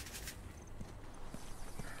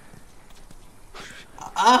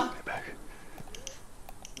 Ah! Get back.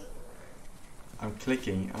 I'm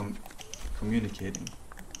clicking. I'm communicating.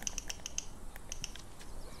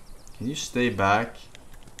 Can you stay back?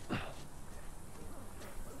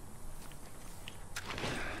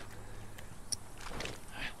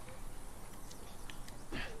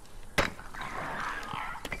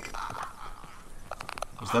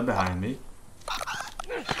 Was that behind me?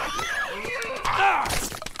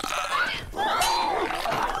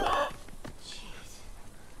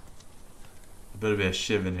 There better be a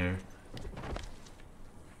shiv in here.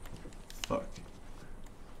 Fuck.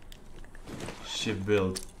 Shiv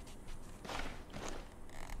build.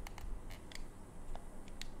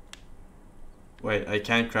 Wait, I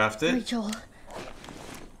can't craft it? Rachel.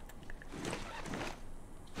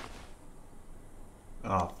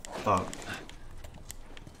 Oh, fuck.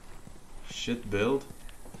 Shit build?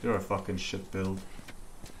 You're a fucking shit build.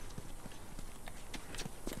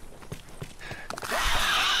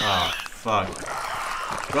 Oh, fuck.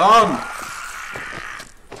 Run!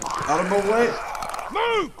 Out of my way!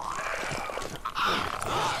 Move!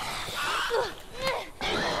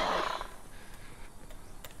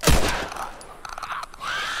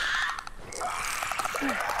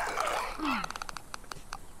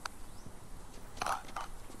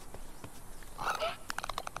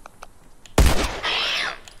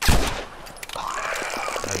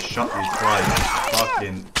 I shot you twice.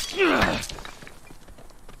 Fucking...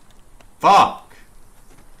 Fuck!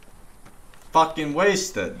 fucking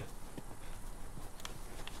wasted.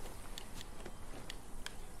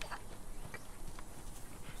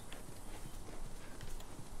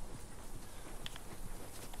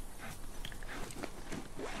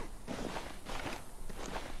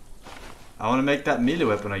 I want to make that melee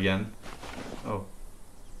weapon again. Oh.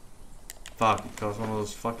 Fuck, it costs one of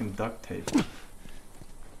those fucking duct tape.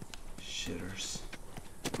 Shitters.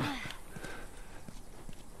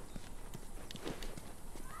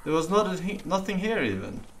 There was nothing here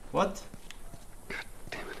even. What? God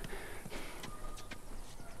damn it.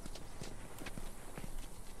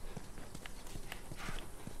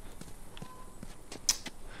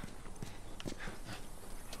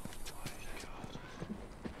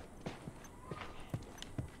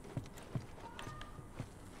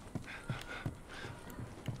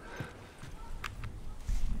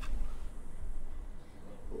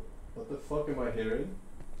 What the fuck am I hearing?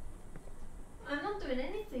 I'm not doing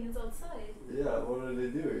anything, it's outside. Yeah, what are they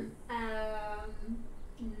doing?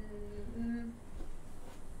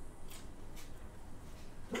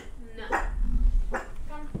 No.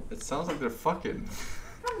 Come. It sounds like they're fucking.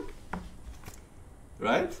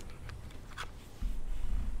 Right?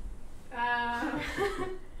 Let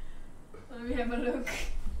me have a look.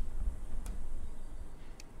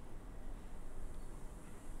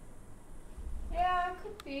 Yeah,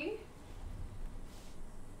 could be.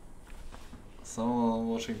 Someone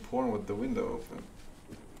watching porn with the window open.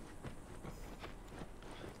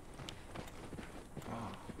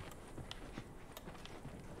 Ah.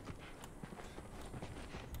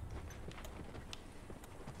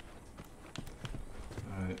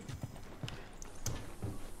 Alright.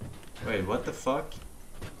 Wait, what the fuck?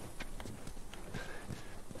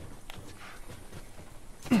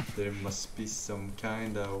 There must be some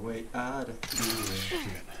kind of way out of here.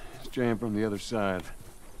 It's jammed from the other side.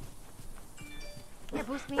 Yeah,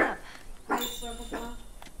 boost me up. I swear, Papa,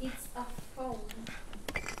 it's a phone.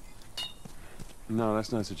 No,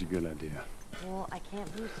 that's not such a good idea. Well, I can't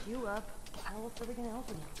boost you up. How else are we gonna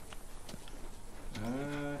open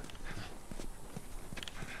it?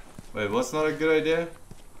 Wait, what's not a good idea?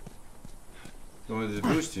 You want me to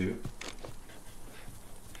boost you?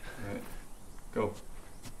 Alright, go.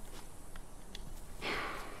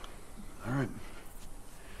 Alright.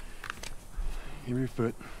 Give me your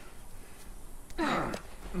foot.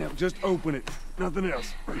 Now just open it. Nothing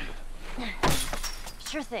else.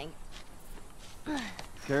 Sure thing.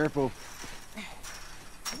 Careful.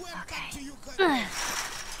 Welcome to you, country.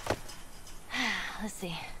 Let's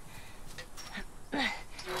see.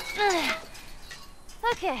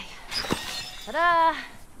 Okay. Ta-da!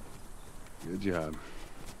 Good job.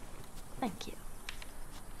 Thank you.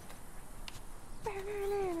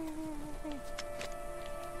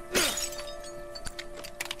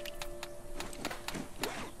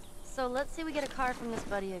 So let's say we get a car from this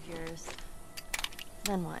buddy of yours.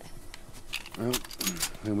 Then what? Well,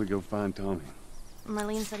 then we go find Tommy.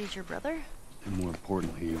 Marlene said he's your brother? And more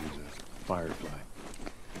importantly, he was a firefly.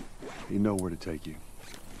 He'd know where to take you.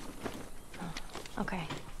 Oh, okay.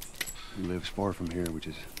 He lives far from here, which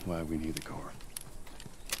is why we need the car.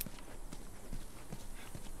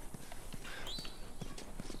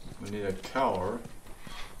 We need a car.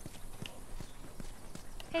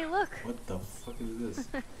 Hey, look! What the fuck is this?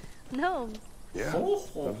 Gnomes. Yeah, those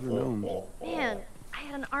are gnomes. Man, I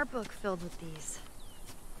had an art book filled with these.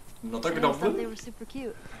 Not I a always thought gnome. they were super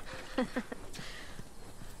cute.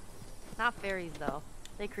 Not fairies, though.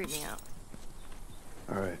 They creep me out.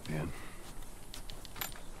 All right, man.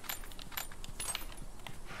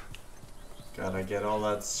 Gotta get all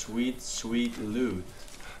that sweet, sweet loot.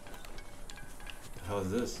 The hell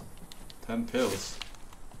is this? 10 pills.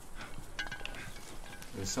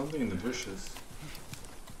 There's something in the bushes.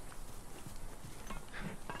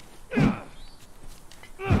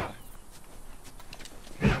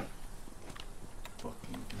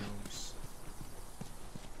 Fucking gnomes.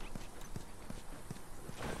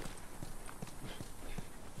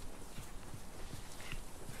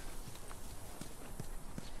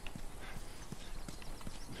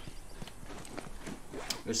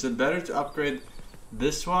 Is it better to upgrade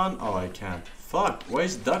this one? Oh, I can't. Fuck, why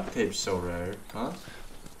is duct tape so rare? Huh?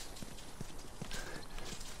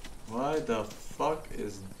 Why the fuck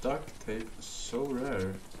is duct tape so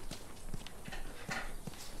rare?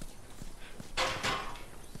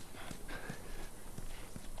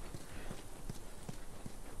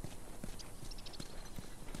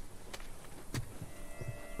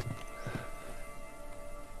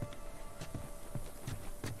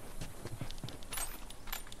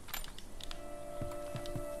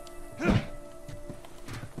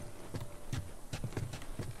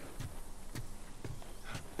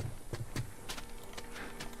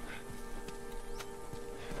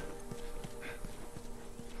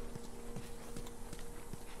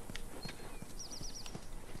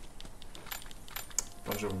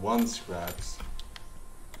 bunch of one scraps.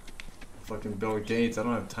 Fucking Bill Gates, I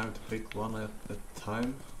don't have time to pick one at a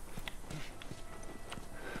time.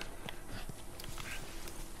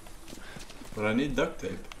 But I need duct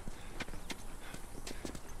tape.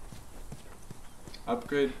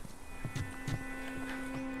 Upgrade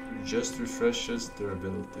just refreshes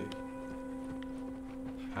durability.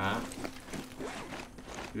 Huh?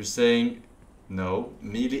 You're saying no,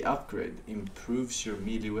 melee upgrade improves your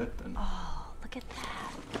melee weapon. Oh, look at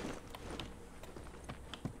that.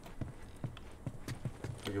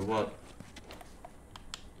 Look at what?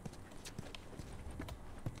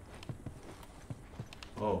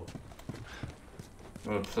 Oh.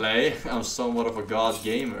 You wanna play? I'm somewhat of a god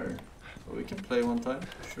gamer. But we can play one time,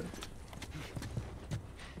 sure.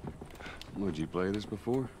 Would you play this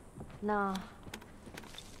before? No.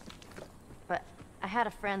 But I had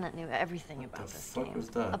a friend that knew everything about this The fuck game. was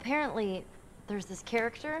that? Apparently, there's this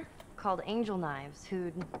character called Angel Knives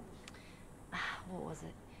who'd... What was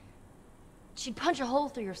it? She'd punch a hole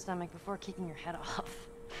through your stomach before kicking your head off.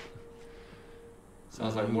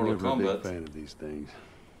 Sounds like I'm Mortal never a Kombat. big fan of these things.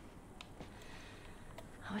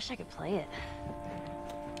 I wish I could play it.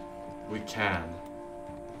 We can.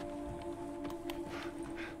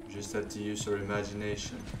 We just have to use our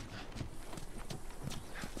imagination.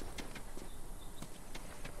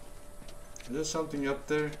 Is there something up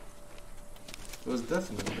there? There was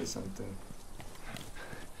definitely something.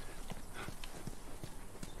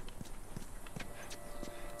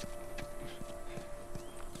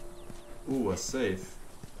 Ooh, a safe.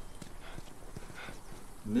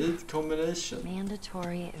 Need combination.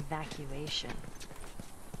 Mandatory evacuation.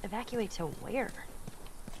 Evacuate to where?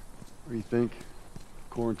 What do you think?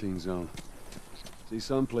 Quarantine zone. See,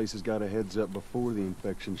 some places got a heads up before the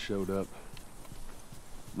infection showed up.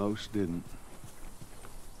 Most didn't.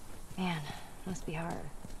 Man, must be hard.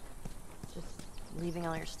 Just leaving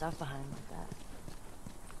all your stuff behind like that.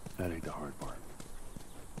 That ain't the hard part.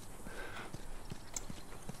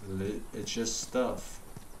 It's just stuff.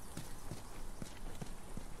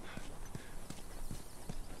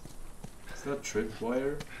 Is that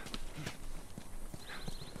tripwire?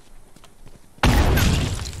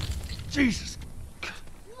 Jesus!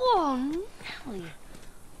 Whoa, Nelly.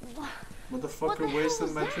 Motherfucker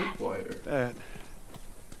wasted my tripwire. That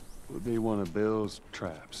would be one of Bill's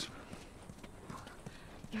traps.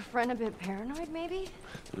 Your friend a bit paranoid, maybe?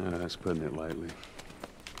 That's putting it lightly.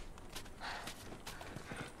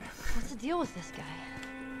 What's the deal with this guy?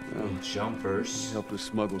 Well, Jumpers. He helped us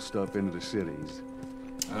smuggle stuff into the cities.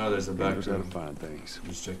 I know there's a He back knows how to room. find things.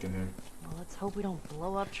 Just checking here. Well, let's hope we don't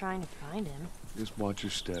blow up trying to find him. Just watch your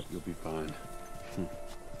step, you'll be fine.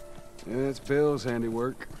 Yeah, it's Bill's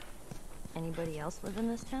handiwork. Anybody else live in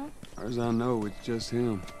this town? As far as I know, it's just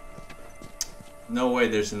him. No way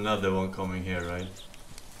there's another one coming here, right?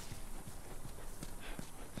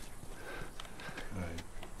 Right.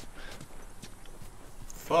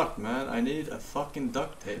 Fuck, man, I need a fucking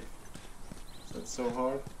duct tape. Is that so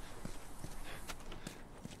hard?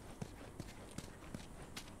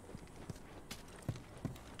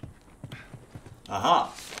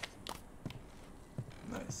 Aha!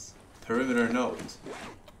 Nice. Perimeter node.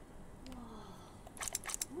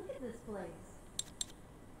 Look at this place.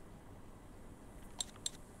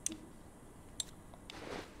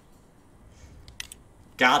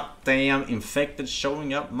 Goddamn infected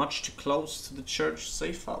showing up much too close to the church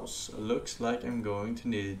safe house. Looks like I'm going to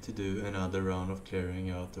need to do another round of clearing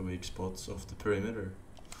out the weak spots of the perimeter.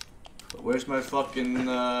 But where's my fucking,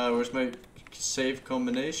 where's my save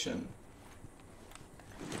combination?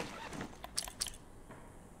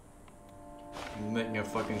 I'm making a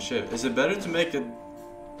fucking shiv. Is it better to make a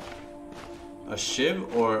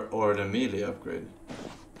shiv or the melee upgrade?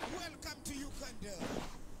 Welcome to Uganda.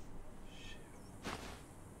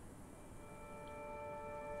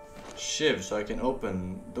 Shiv, so I can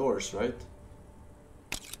open doors, right?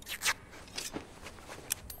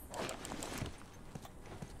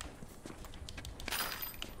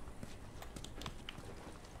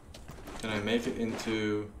 Can I make it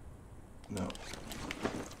into... No.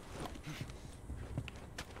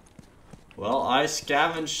 Well, I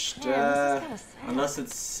scavenged, unless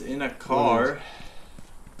it's in a car.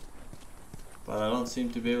 But I don't seem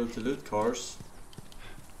to be able to loot cars.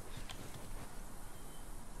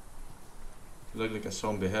 You look like a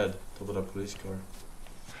zombie head, top of a police car.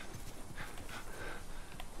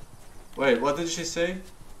 Wait, what did she say?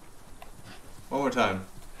 One more time.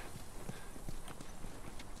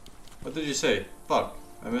 What did you say? Fuck,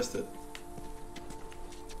 I missed it.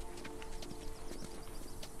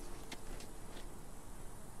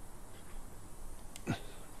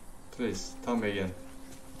 Please, tell me again.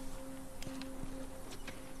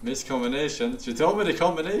 Miss combination. She told me the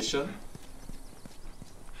combination.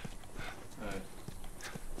 Alright.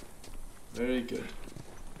 Very good.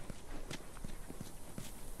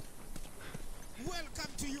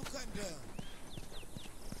 Welcome to Uganda.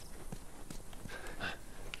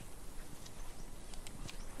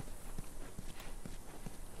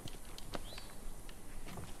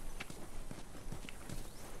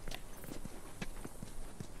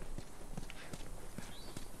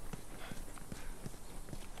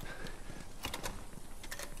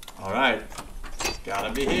 Alright.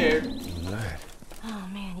 Gotta be here. Alright. Oh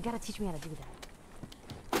man, you gotta teach me how to do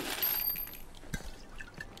that.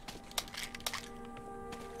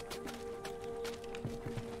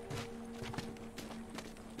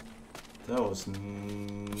 That was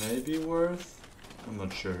maybe worth? I'm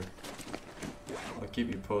not sure. I'll keep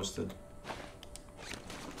you posted.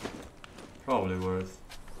 Probably worth.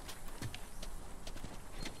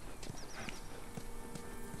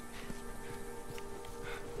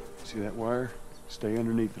 See that wire? Stay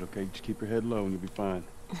underneath it, okay? Just keep your head low and you'll be fine.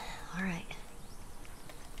 All right.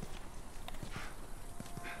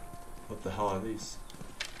 What the hell are these?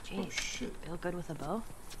 Jeez, Oh shit. feel good with a bow?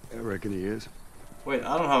 I reckon he is. Wait,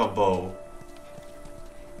 I don't have a bow.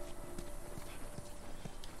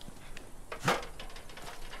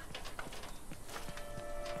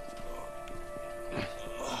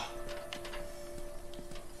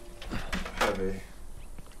 Heavy.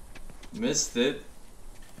 Missed it.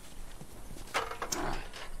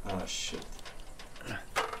 Ah, shit.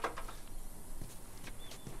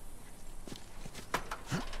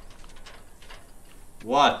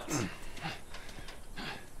 What?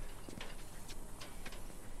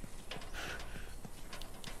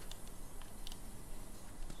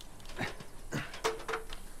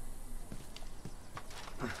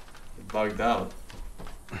 Bugged out.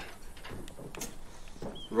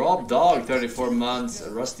 Rob Dog, 34 months,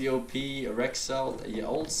 Rusty OP, Rexel, a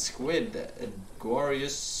old squid,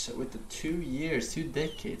 Glorious with the 2 years, 2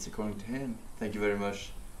 decades according to him. Thank you very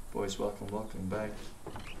much. Boys, welcome back.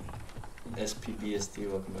 SPBSD,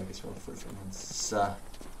 welcome back as well for 4 months.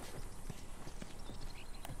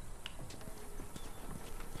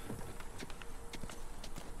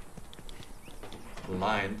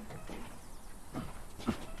 Blind.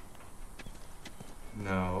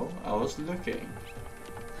 No, I was looking.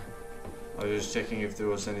 I was just checking if there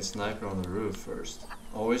was any sniper on the roof first.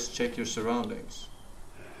 Always check your surroundings.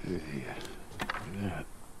 Yeah, look at that.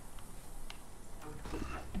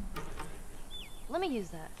 Let me use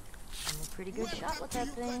that. I'm a pretty good shot with that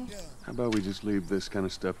thing. How about we just leave this kind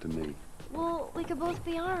of stuff to me? Well, we could both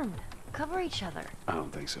be armed. Cover each other. I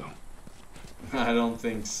don't think so. I don't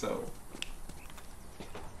think so.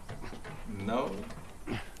 No.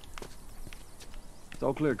 It's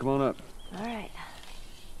all clear, come on up. Alright.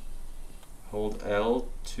 Hold L2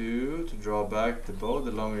 to draw back the bow.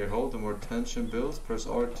 The longer you hold, the more tension builds. Press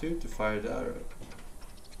R2 to fire the arrow.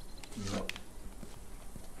 No.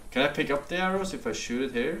 Can I pick up the arrows if I shoot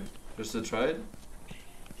it here? Just to try it?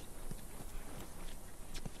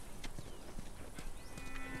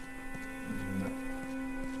 No.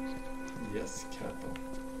 Yes, capo.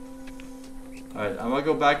 Alright, I'm gonna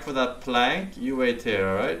go back for that plank. You wait here,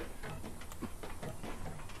 alright?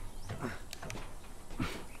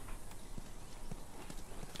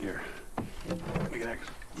 Here. We can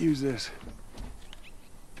actually use this.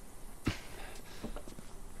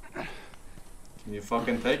 Can you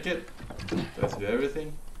fucking take it? Do I have to do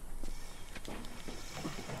everything?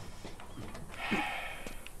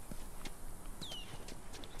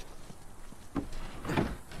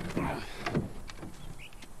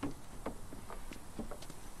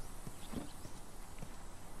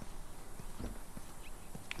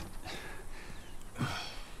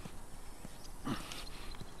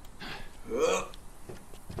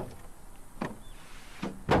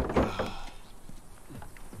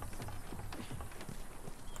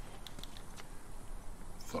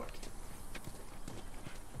 Fuck.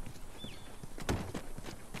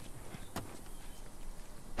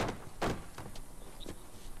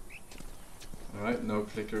 Alright, no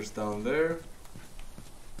clickers down there.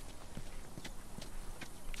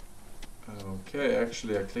 Okay,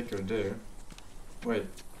 actually a clicker there. Wait,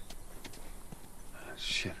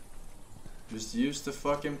 Shit. just use the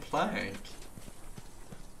fucking plank.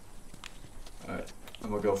 Alright, I'm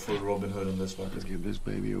gonna go full Robin Hood on this one. Let's give this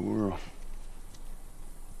baby a whirl.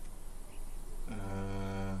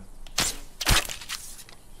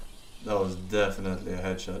 That was definitely a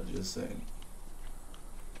headshot, just saying.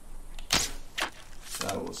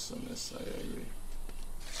 That was a miss, I agree.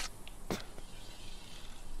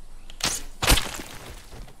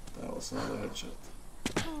 That was another headshot.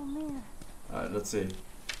 Oh man. Alright, let's see.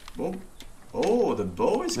 Boom. Oh, the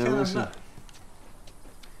bow is Now kind of listen. nut.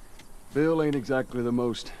 Bill ain't exactly the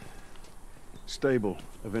most stable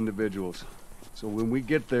of individuals. So when we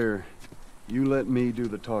get there, you let me do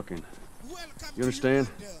the talking. You understand?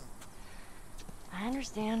 I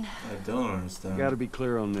understand. I don't understand. You gotta be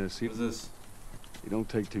clear on this. What's this? You don't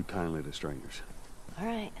take too kindly to strangers. All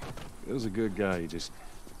right. Bill's a good guy. You just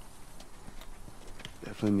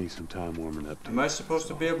definitely need some time warming up to Am I supposed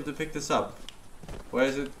to be able to pick this up? Why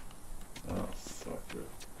is it? Oh, fuck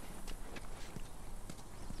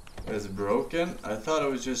it. Is it broken? I thought it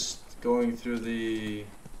was just going through the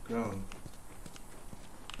ground.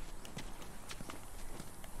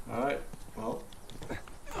 Alright, well.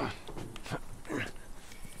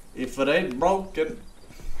 If it ain't broken,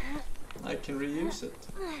 I can reuse it.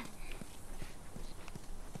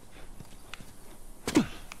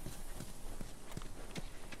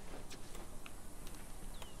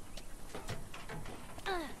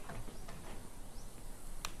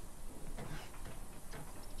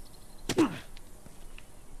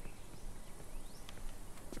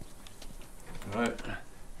 Alright.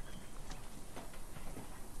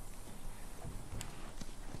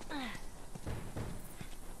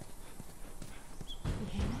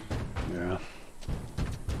 Yeah.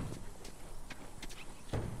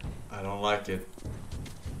 I don't like it.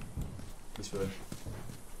 This way.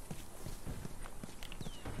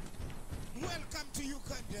 Welcome to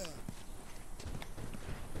Uganda.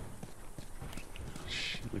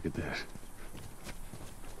 Shit, look at this.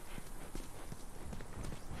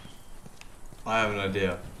 I have an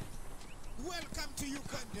idea. Welcome to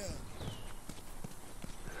Uganda.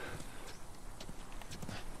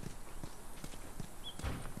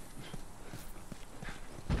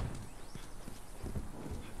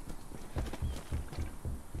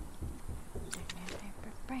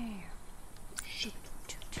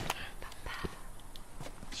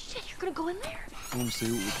 Shit, you're gonna go in there? I want to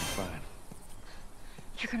see what we can find.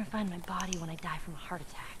 You're gonna find my body when I die from a heart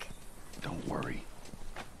attack. Don't worry.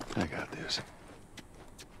 I got this.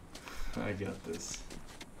 I got this.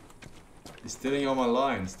 He's stealing all my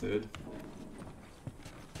lines, dude.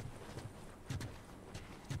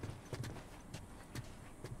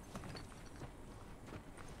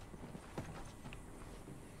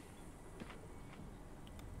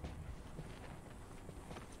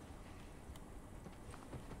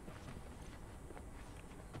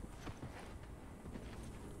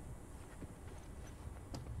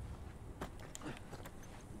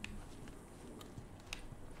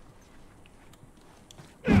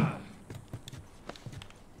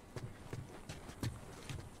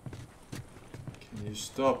 You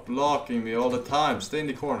stop blocking me all the time. Stay in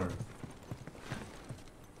the corner.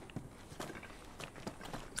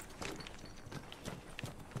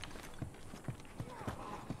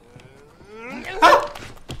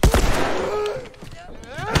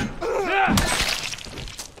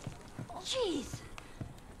 Jeez,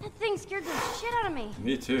 that thing scared the shit out of me.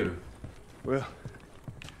 Me too. Well,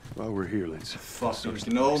 while we're here, let's...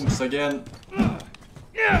 Fucking gnomes again.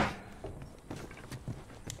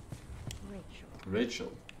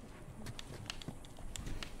 Rachel.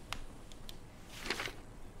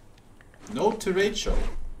 Note to Rachel.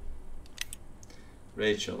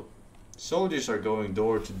 Rachel. Soldiers are going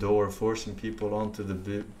door to door, forcing people onto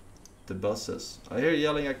the buses. I hear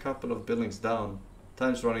yelling a couple of buildings down.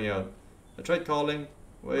 Time's running out. I tried calling,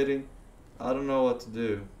 waiting. I don't know what to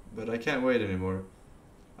do, but I can't wait anymore.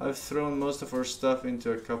 I've thrown most of our stuff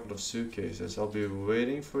into a couple of suitcases. I'll be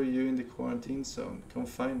waiting for you in the quarantine zone. Come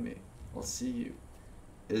find me. I'll see you.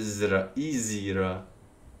 Izra. Izira.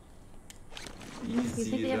 You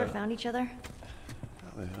think they ever found each other?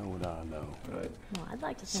 How the hell would I know? Right. Well, I'd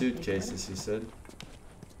like to think they would. Suitcases, he said.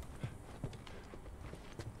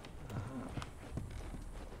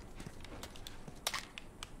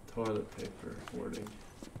 Toilet paper hoarding.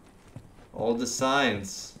 All the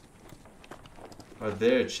signs are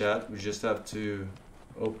there, chat. We just have to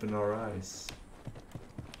open our eyes.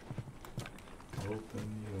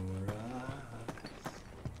 Open your eyes.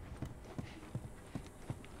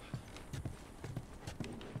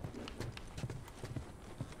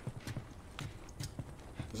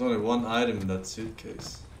 There's only one item in that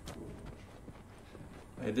suitcase.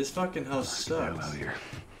 Hey, this fucking house sucks. Out here.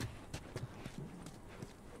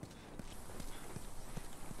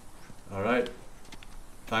 Alright.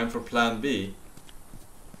 Time for plan B.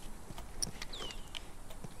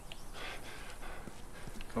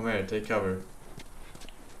 Come here, take cover.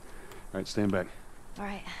 Alright, stand back.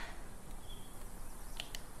 Alright.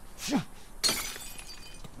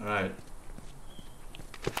 Alright.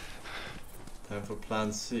 Time for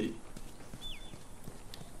plan C.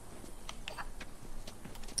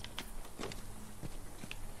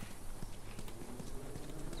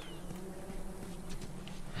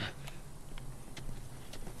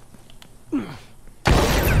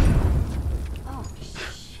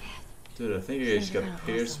 Dude, I think I just got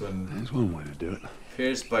pierced when... That's one way to do it.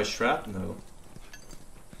 Pierced by shrapnel.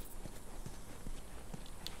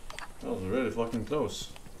 That was really fucking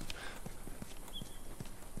close.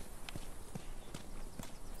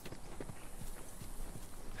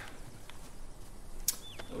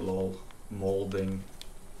 Lol. Molding.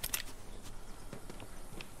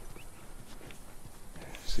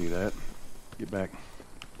 See that? Get back.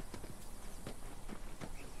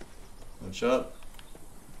 Watch out.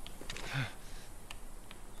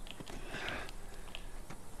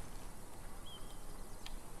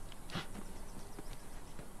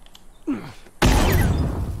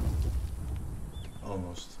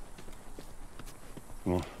 Almost.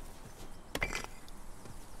 Come on.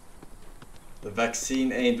 The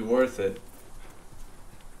vaccine ain't worth it.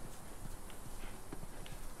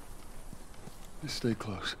 Just stay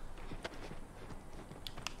close.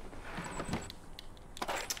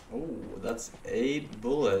 Oh, that's 8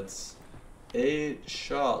 bullets. 8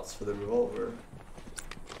 shots for the revolver.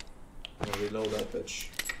 I'll reload that bitch.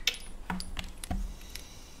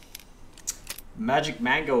 Magic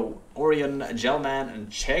Mango, Orion, Gelman, and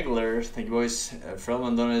Chegler. Thank you, boys.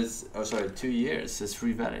 Frelman donated, oh sorry, 2 years. It's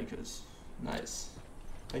free Vanicus. Nice.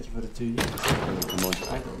 Thank you for the 2 years. Come on.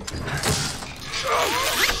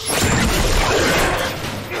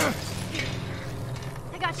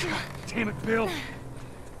 I got you. Damn it, Bill.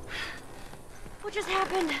 What just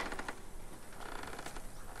happened?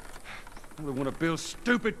 Another one of Bill's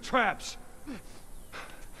stupid traps.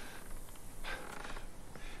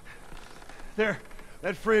 There,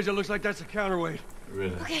 that fridge, it looks like that's a counterweight.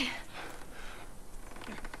 Really? Okay.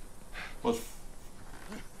 What?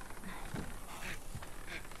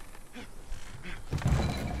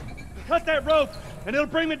 Cut that rope, and it'll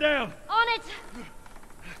bring me down. On it.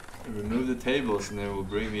 Remove the tables and it will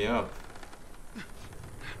bring me up.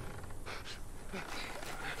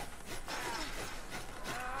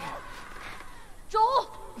 Joel.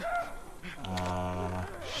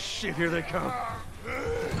 Shit, here they come. Are you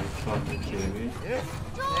fucking kidding me? Into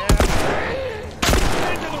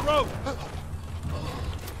the rope.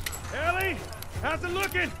 Ellie, how's it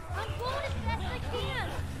looking? I'm going as best I can.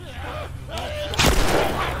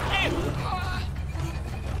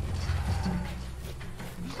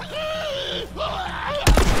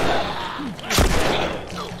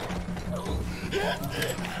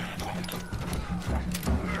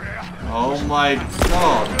 Oh my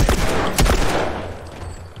god!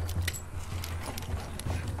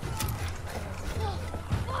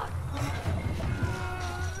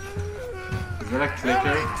 Is that a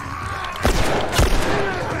clicker?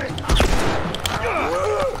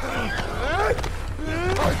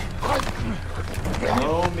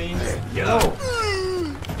 No means no.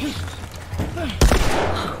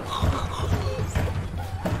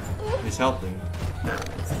 He's helping.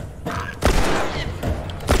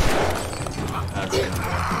 That's it.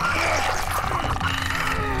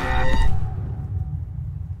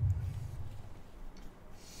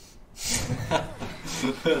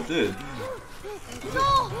 Dude. No.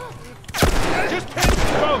 Just catch the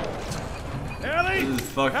rope. Ellie, This is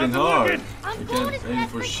fucking how's it hard. looking? I'm You going can't as aim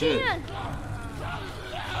best for I shit. can.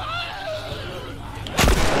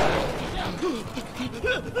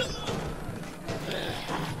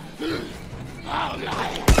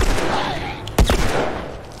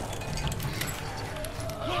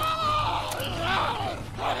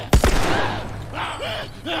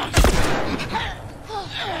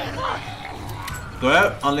 Do I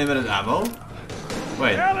have unlimited ammo?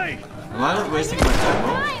 Wait, Ellie, am I not wasting my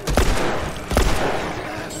ammo?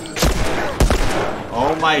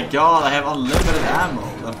 Oh my god, I have unlimited ammo.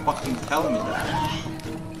 Don't fucking tell me that.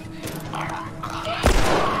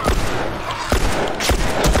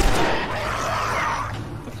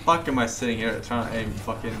 The fuck am I sitting here trying to aim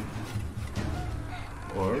fucking...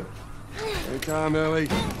 Or? anytime, Ellie.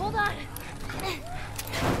 Hold on.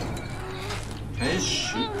 Can you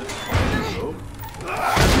shoot the fucking rope?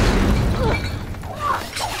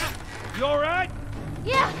 You all right?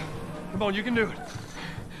 Yeah. Come on, you can do it.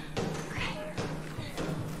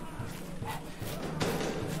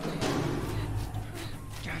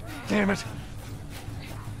 God damn it.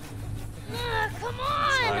 Come on.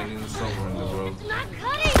 Hiding somewhere in the rope. It's not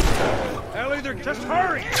cutting. Ellie, they're just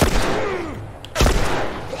hurry.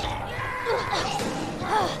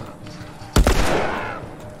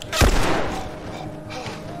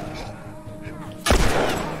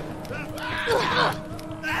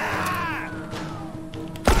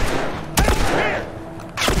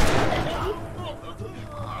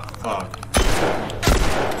 Fuck.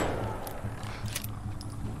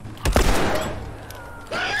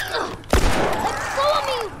 Let go of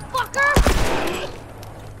me, you fucker.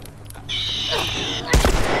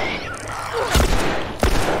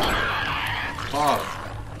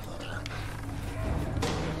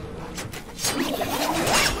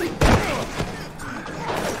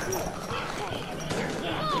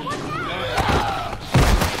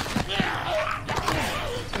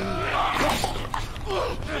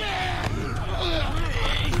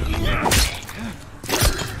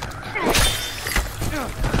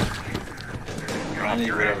 I need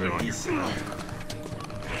whatever he's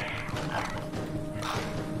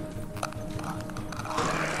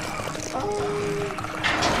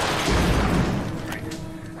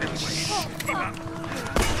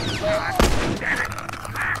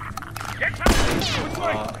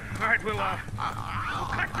Alright, we'll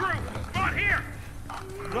cut through. Come on, here.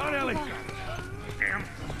 Run, Ellie. Damn.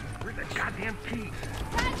 Where's the goddamn key?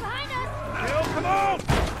 Guys behind us! Bill, come on!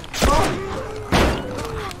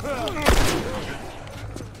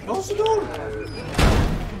 Close the door!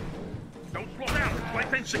 Don't slow down. This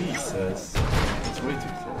place ain't secure. Jesus. It's way too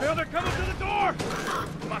close. Bill, they're coming to the door!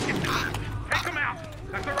 Fuck it. Take them out.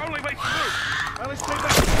 That's our only way through. Ellie, stay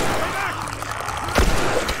back! Stay back!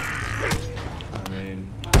 I mean...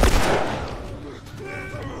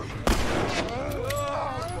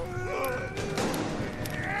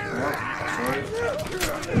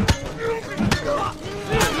 Sorry.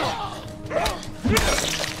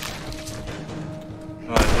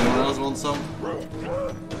 Alright, anyone else want some?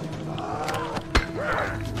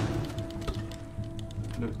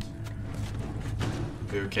 Loot.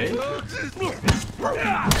 You okay?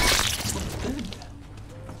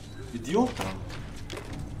 Idiota.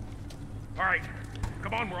 Alright.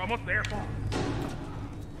 Come on, we're almost there.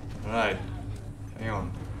 Alright. Hang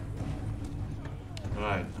on.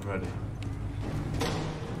 Alright, I'm ready.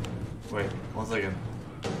 Wait, 1 second.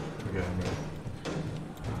 Okay, I'm ready.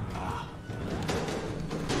 Ah.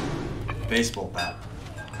 Baseball bat.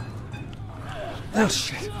 Oh,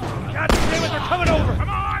 shit. God damn it, they're coming over! Come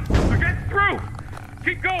on! They're getting through!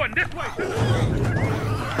 Keep going, this way!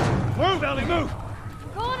 Move, Ellie, move!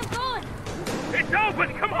 I'm going! It's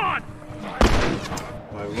open, come on!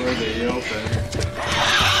 Why were they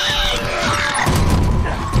open?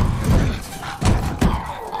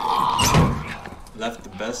 Left the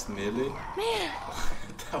best melee? Man,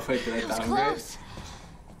 That way did I that was downgrade? close.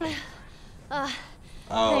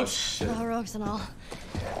 Oh Thanks, shit. the heroics and all.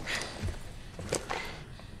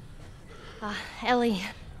 Ellie.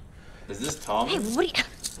 Is this Tom? Hey, what are you...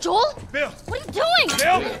 Joel? Bill! What are you doing?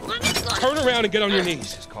 Bill! Let me go. Turn around and get on your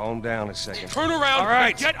knees. Just calm down a second. Turn around All right.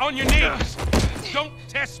 and get on your knees. Don't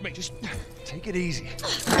test me. Just Take it easy.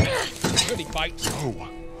 any bites? No.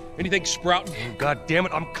 Anything sprouting? Oh, God damn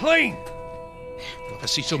it, I'm clean! If I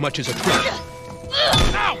see so much as a twig.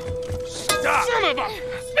 Ow! Stop! Son of a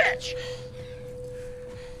bitch!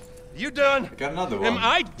 You done? I got another one. Am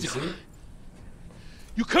I You see? done?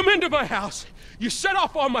 You come into my house, you set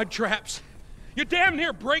off all my traps, you damn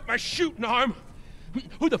near break my shooting arm.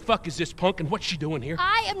 Who the fuck is this punk and what's she doing here?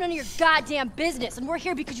 I am none of your goddamn business, and we're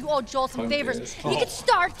here because you owe Joel some Punk favors. is- You can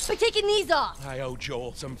start by taking these off. I owe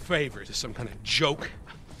Joel some favors. Is some kind of joke?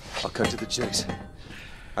 I'll cut to the chase.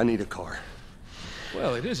 I need a car.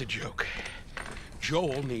 Well, it is a joke.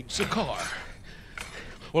 Joel needs a car.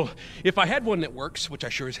 Well, if I had one that works, which I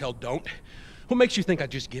sure as hell don't, what makes you think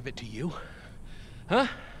I'd just give it to you? Huh?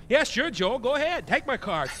 Yeah, sure, Joel, go ahead. Take my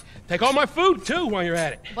car. Take all my food, too, while you're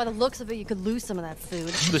at it. By the looks of it, you could lose some of that food.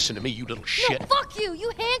 Listen to me, you little shit. No, fuck you! You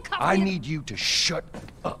handcuffed I me. need you to shut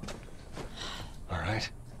up. All right?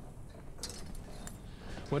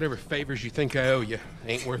 Whatever favors you think I owe you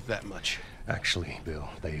ain't worth that much. Actually, Bill,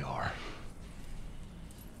 they are.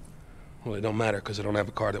 Well, it don't matter, because I don't have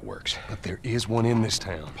a car that works. But there is one in this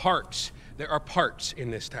town. Parts. There are parts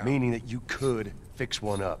in this town. Meaning that you could fix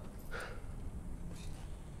one up.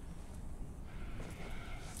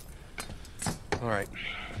 All right.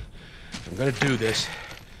 If I'm gonna do this,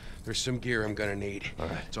 there's some gear I'm gonna need. All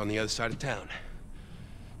right. It's on the other side of town.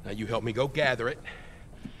 Now you help me go gather it,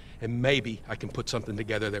 and maybe I can put something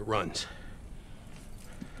together that runs.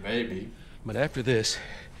 Maybe. But after this,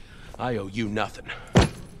 I owe you nothing.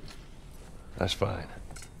 That's fine.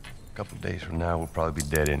 A couple days from now, we'll probably be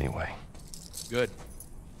dead anyway. Good.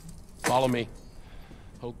 Follow me.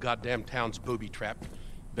 Whole goddamn town's booby-trapped.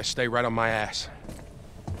 Best stay right on my ass.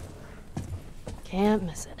 Can't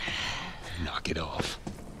miss it. Knock it off.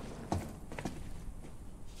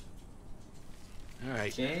 All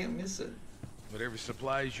right. Can't miss it. Whatever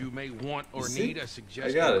supplies you may want or You see? need, I suggest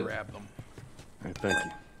I got you it. grab them. All right, thank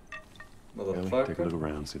you. Ellie, take a Motherfucker. look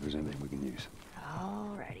around, see if there's anything we can use.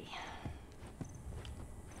 Alrighty.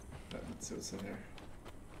 Let's see what's in here.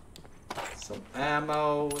 Some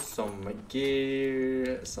ammo, some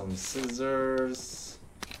gear, some scissors.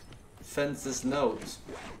 Fence's note.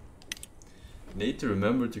 Need to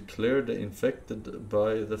remember to clear the infected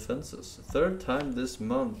by the fences. Third time this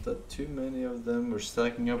month that too many of them were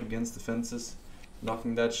stacking up against the fences,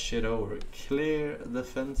 knocking that shit over. Clear the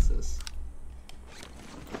fences.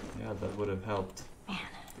 Yeah, that would have helped. Man,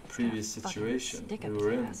 The previous fucking situation stick we up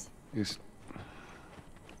were his in. ass. Just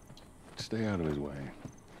stay out of his way.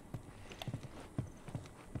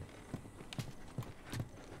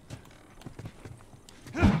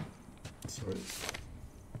 for it.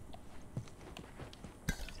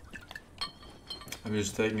 I'm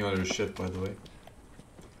just taking all your shit, by the way.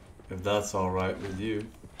 If that's alright with you.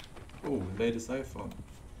 Ooh, latest iPhone.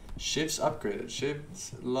 Ships upgraded.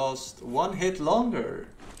 Ships lost 1 hit longer.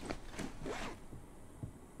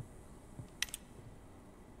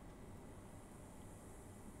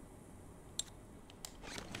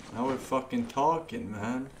 Now we're fucking talking,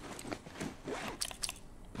 man.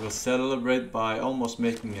 We'll celebrate by almost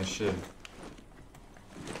making a ship.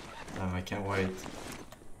 Damn, I can't wait.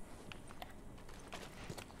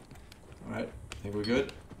 Alright, think we're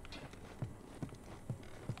good?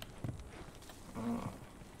 Oh.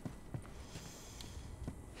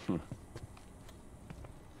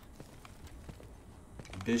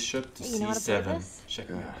 Bishop to Hey, you know how to play c7. this?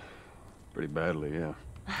 Checkmate. Pretty badly, yeah.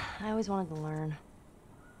 I always wanted to learn.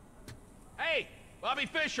 Hey, Bobby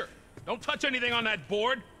Fischer, don't touch anything on that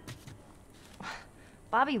board.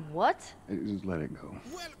 Bobby, what? Hey, just let it go.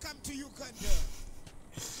 Welcome to Uganda.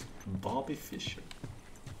 Bobby Fischer.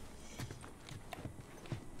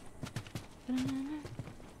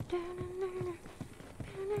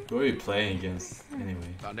 Who are you playing against, anyway?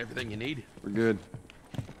 Found everything you need. We're good.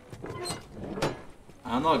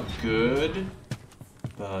 I'm not good,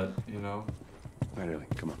 but, you know. All right, Ellie,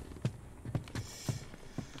 come on.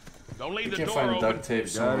 Don't leave We the can door find open. duct tape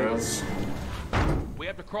somewhere else. We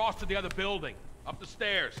have to cross to the other building. Up the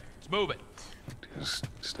stairs. Let's move it. Just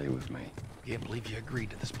stay with me. Can't believe you agreed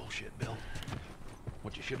to this bullshit, Bill.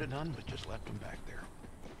 What you should have done was just left him back there.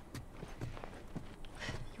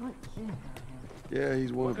 You weren't kidding about him. Yeah,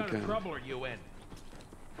 he's one What of a kind of kind. trouble are you in?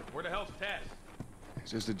 Where the hell's Tess? It's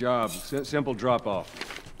just a job. Simple drop-off.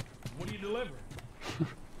 What are you delivering?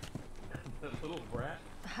 That little brat?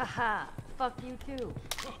 Haha, fuck you too.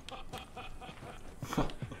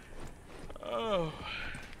 Oh.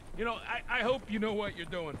 You know, I hope you know what you're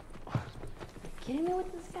doing. Kidding me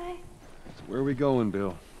with this guy? So where are we going,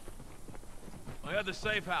 Bill? I had the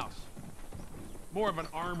safe house. More of an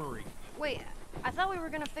armory. Wait, I thought we were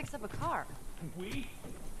gonna fix up a car. We?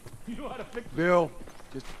 You know how to fix... Bill,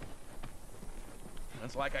 just...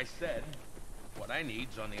 That's like I said. What I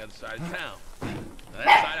need's on the other side of town. Now,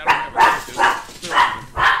 that side I don't ever go to.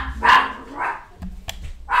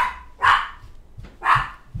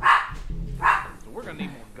 So we're gonna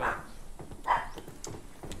need more guns.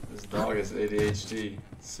 This dog is ADHD.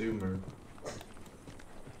 Sumer.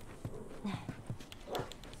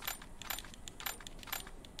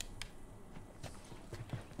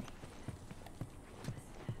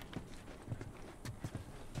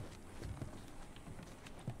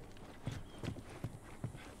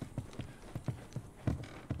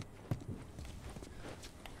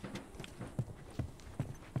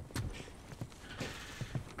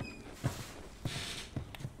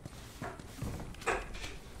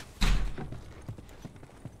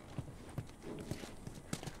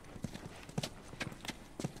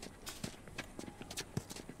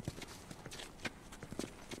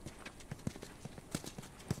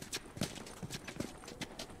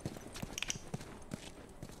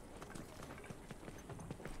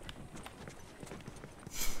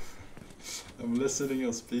 I'm listening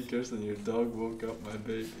on speakers and your dog woke up my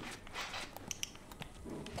baby.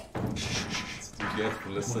 That's what you get for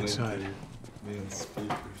listening to me on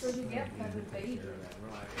speakers. What do you get for the baby?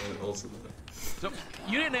 And also that. So,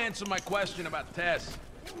 you didn't answer my question about Tess.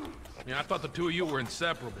 I thought the two of you were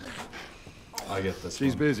inseparable. I get this.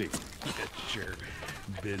 She's busy. Sure.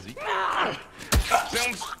 Busy.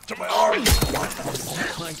 Sounds to my arm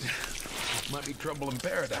like might be trouble in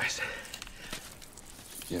paradise.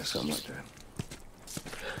 Yeah, something like that.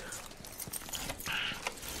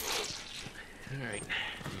 All right,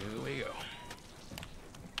 here we go.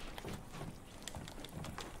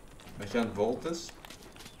 I can't vault this?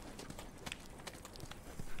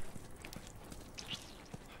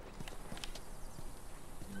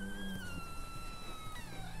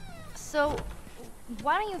 So,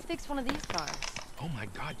 why don't you fix one of these cars? Oh my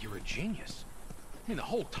God, you're a genius. The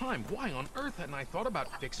whole time, why on earth hadn't I thought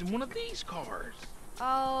about fixing one of these cars?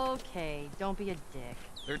 Okay, don't be a dick.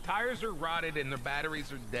 Their tires are rotted and their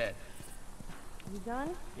batteries are dead. You done?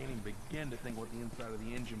 Can't even begin to think what the inside of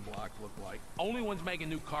the engine block look like. Only ones making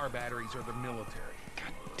new car batteries are the military.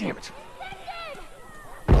 God damn it.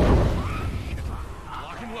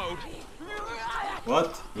 Lock and load.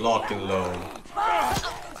 What? Lock and load.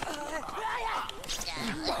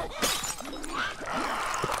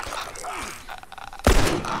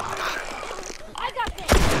 I got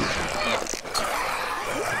this!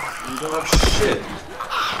 You don't have shit.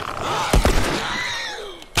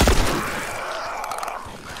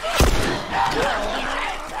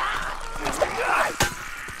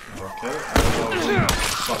 Okay.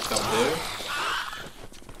 there.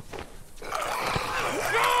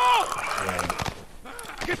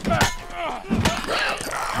 Get back!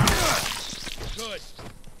 Good.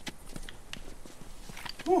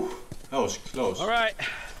 Whew, that was close. All right.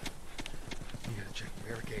 You gotta check the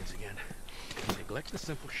barricades again. You neglect the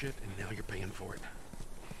simple shit, and now you're paying for it.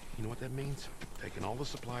 You know what that means? Taking all the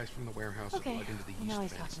supplies from the warehouse and plug into the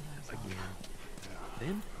east fence again.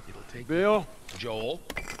 Then it'll take Bill, Joel,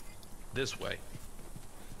 this way.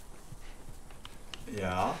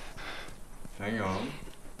 Yeah. Hang on.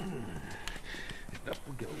 Up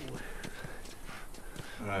we go.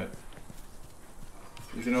 Alright.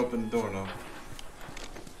 You can open the door now.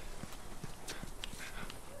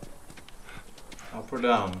 Up or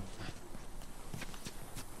down?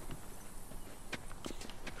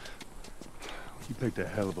 you picked a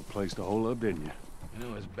hell of a place to hole up, didn't you? You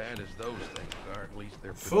know, as bad as those things are, at least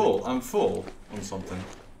they're full. I'm full on something.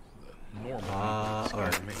 Normal.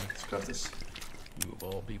 Alright. Let's grab this. You of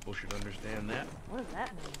all people should understand that. What does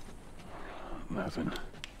that mean? Nothing.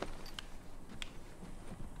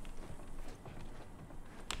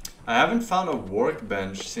 I haven't found a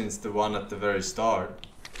workbench since the one at the very start.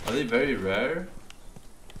 Are they very rare?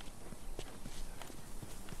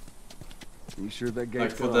 You sure that gate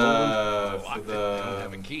Like for don't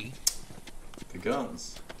have a key. The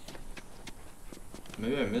guns.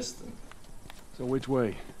 Maybe I missed them. So which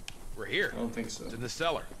way? We're here. I don't think so. It's in the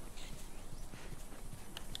cellar.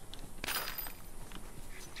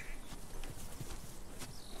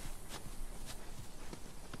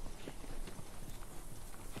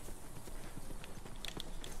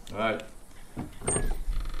 Alright.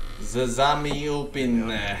 Sesame open.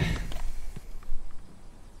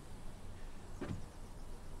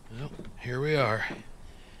 Well, here we are.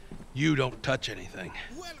 You don't touch anything.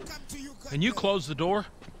 Welcome to Uganda. And you close the door?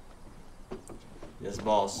 Yes,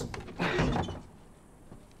 boss.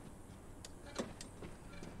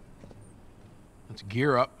 Let's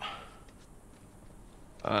gear up.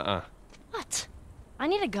 What? I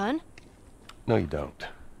need a gun. No, you don't.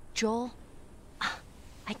 Joel,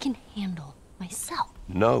 I can handle myself.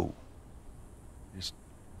 No. Just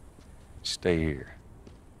stay here.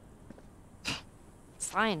 It's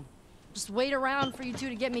fine. Just wait around for you two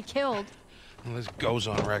to get me killed. Well, this goes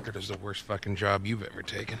on record as the worst fucking job you've ever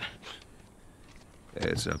taken.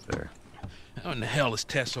 It's up there. How in the hell is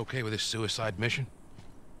Tess okay with this suicide mission?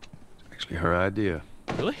 It's actually her idea.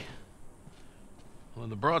 Really? Well,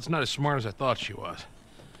 the broad's not as smart as I thought she was.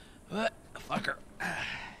 But, fuck her.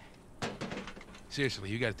 Seriously,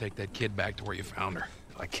 you gotta take that kid back to where you found her.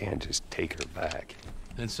 I can't just take her back.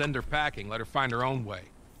 Then send her packing, let her find her own way.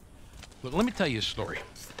 Look, let me tell you a story.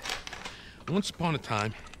 Once upon a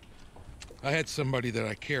time, I had somebody that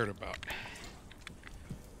I cared about.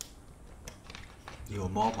 Your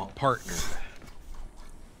mama. Partner.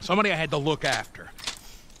 Somebody I had to look after.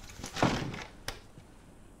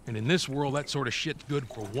 And in this world, that sort of shit's good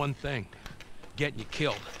for one thing. Getting you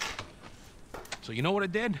killed. So you know what I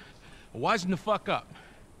did? I wisened the fuck up.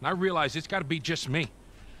 And I realized it's gotta be just me.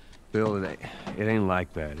 Bill, it ain't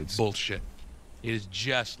like that. It's bullshit. It is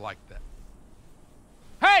just like that.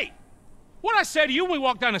 Hey! What'd I say to you when we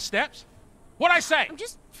walked down the steps? What'd I say? I'm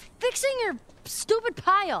just fixing your stupid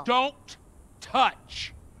pile. Don't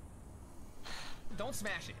touch. Don't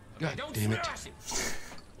smash it. God damn it.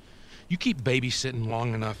 You keep babysitting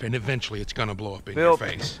long enough and eventually it's gonna blow up in Bill, your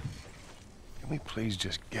face. Can we please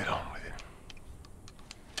just get on with it?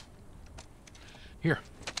 Here.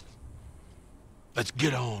 Let's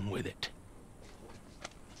get on with it.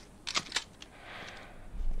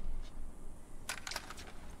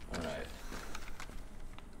 Alright.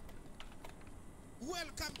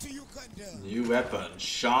 Welcome to Uganda. New weapon.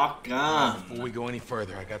 Shotgun. Before we go any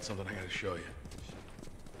further, I got something I gotta show you.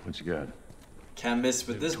 What you got? Can't miss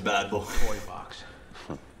with this bad boy. Toy box.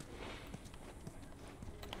 You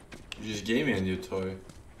just gave me a new toy.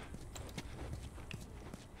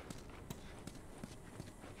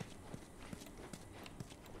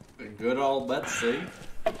 A good old Betsy.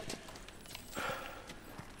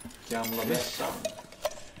 Gamla Bettan.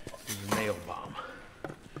 This is a nail bomb.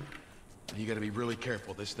 You gotta be really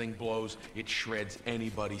careful. This thing blows, it shreds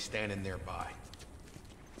anybody standing nearby.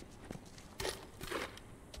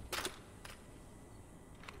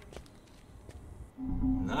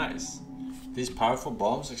 Nice. These powerful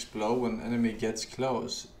bombs explode when enemy gets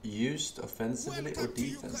close. Used offensively or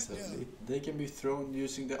defensively. They can be thrown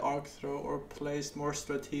using the arc throw or placed more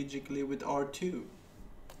strategically with R2.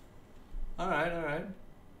 Alright, alright.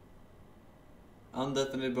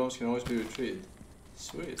 Undetonated bombs can always be retrieved.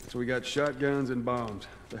 Sweet. So we got shotguns and bombs.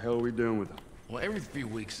 The hell are we doing with them? Well, every few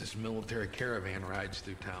weeks this military caravan rides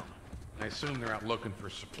through town. I assume they're out looking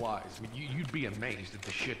for supplies. I mean, you'd be amazed at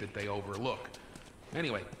the shit that they overlook.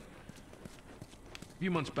 Anyway, a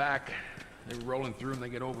few months back, they were rolling through and they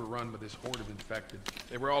get overrun by this horde of infected.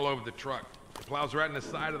 They were all over the truck. The plow's right in the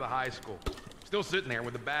side of the high school. Still sitting there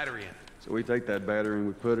with the battery in it. So we take that battery and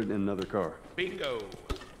we put it in another car. Bingo!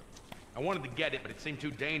 I wanted to get it, but it seemed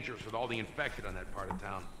too dangerous with all the infected on that part of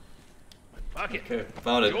town. But fuck it. Okay,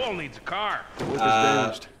 found it. Joel needs a car.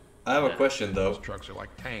 I have a question though. Those trucks are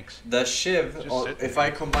like tanks. The shiv, or if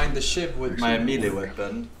I combine the shiv with my melee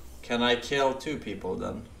weapon, can I kill 2 people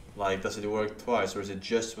then? Like, does it work twice, or is it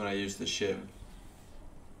just when I use the shiv?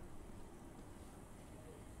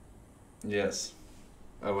 Yes.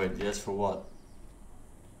 Oh wait, yes for what?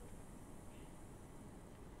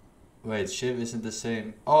 Wait, shiv isn't the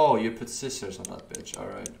same. Oh, you put scissors on that bitch.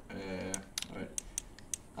 Alright.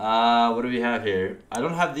 Alright. What do we have here? I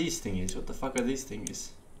don't have these thingies. What the fuck are these thingies?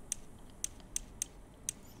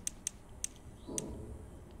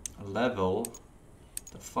 A level?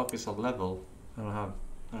 The fuck is a level? I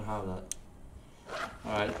don't have that.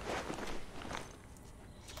 Alright.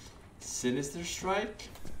 Sinister Strike?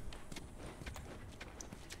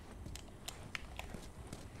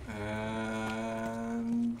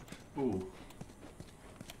 And... ooh.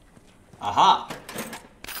 Aha!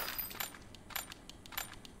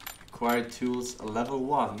 Acquired tools, level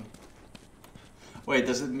 1. Wait,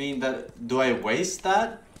 does it mean that... do I waste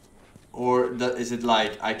that? Or is it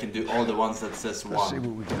like I can do all the ones that says 1? Let's see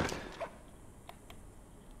what we got.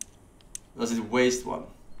 Does it waste 1?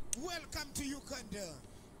 Welcome to Uganda.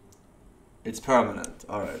 It's permanent.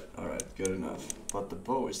 Alright, good enough. But the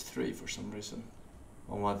bow is 3 for some reason.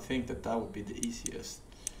 One would think that that would be the easiest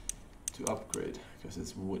to upgrade, because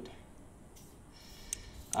it's wood.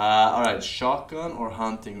 Alright, shotgun or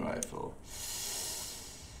hunting rifle?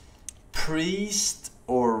 Priest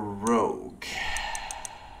or rogue?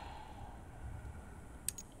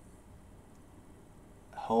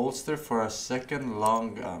 Holster for a second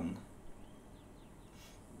long gun.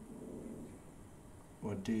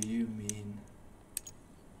 What do you mean?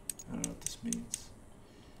 I don't know what this means.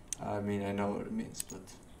 I mean, I know what it means, but...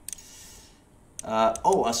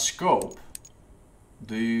 oh, a scope.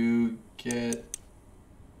 Do you get...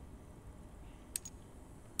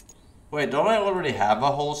 wait, don't I already have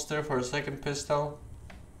a holster for a second pistol?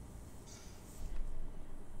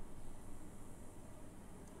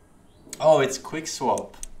 Oh, it's quick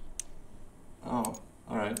swap. Oh,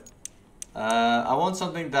 alright. I want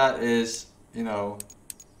something that is, you know...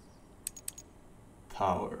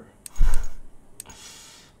 power.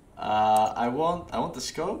 I want the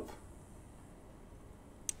scope?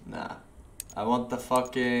 Nah. I want the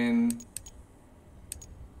fucking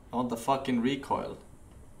recoil.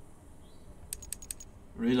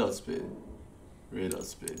 Reload speed. Reload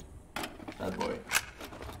speed. That boy.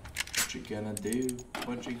 What you gonna do?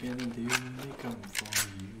 What you gonna do when they come for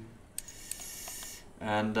you?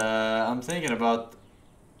 And I'm thinking about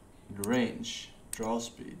the range. Draw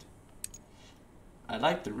speed. I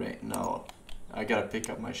like the range. No. I gotta pick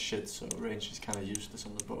up my shit, so range is kind of useless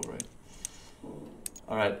on the bow, right?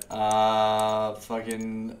 Alright,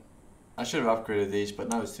 fucking... I should have upgraded these, but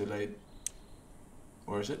now it's too late.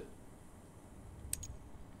 Or is it?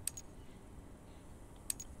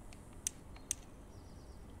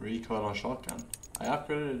 Recoil on shotgun. I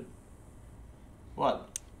upgraded... what?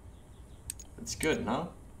 It's good, no?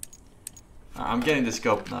 I'm getting the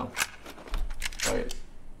scope now. Wait,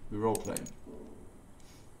 we role-playing.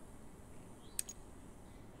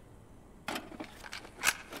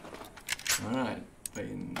 Alright,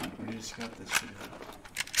 we just got this shit.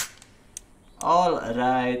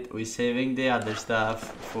 Alright, we're saving the other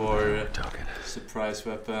stuff for surprise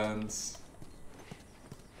weapons.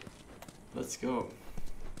 Let's go.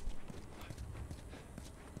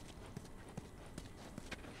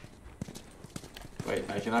 Wait,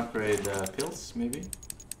 I can upgrade pills, maybe?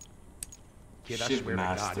 Kid, I swear to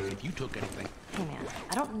God, if you took anything... Hey man,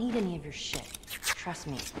 I don't need any of your shit. Trust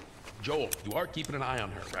me. Joel, you are keeping an eye on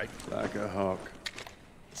her, right? Like a hawk.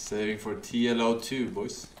 Saving for TLO2,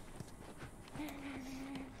 boys.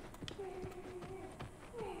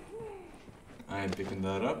 I am picking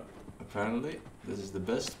that up, apparently. This is the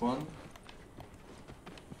best one.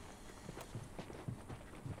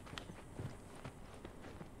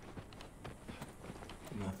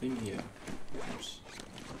 Nothing here. Oops.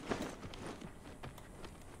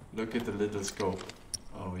 Look at the little scope.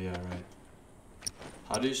 Oh yeah, right.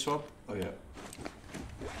 How do you swap? Oh yeah.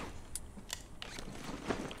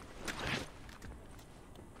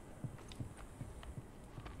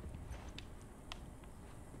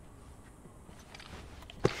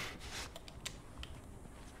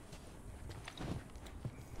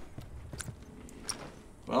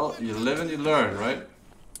 Well, you live and you learn, right?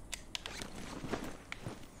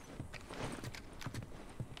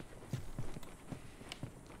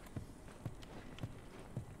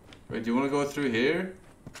 Wait, do you want to go through here?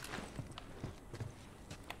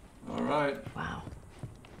 Alright. Wow.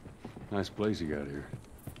 Nice place you got here.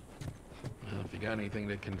 Well, if you got anything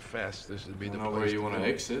to confess, this would be I the don't know place where you to want to go.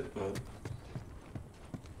 exit, but...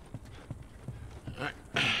 Alright.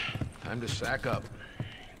 Time to sack up.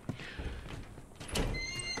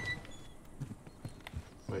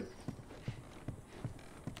 Wait.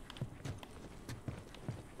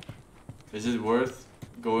 Is it worth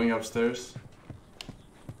going upstairs?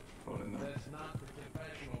 Probably not. That's not the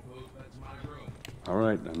confessional booth, that's my room. All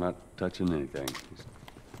right, I'm not touching anything.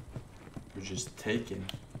 You're just taking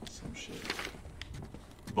some shit.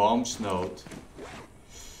 Bombs note.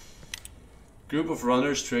 Group of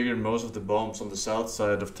runners triggered most of the bombs on the south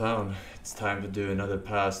side of town. It's time to do another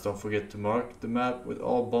pass. Don't forget to mark the map with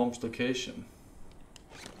all bombs location.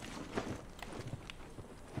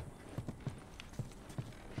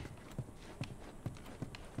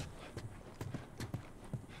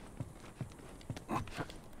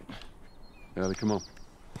 Ellie, come on.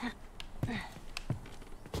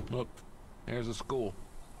 Look, there's a school.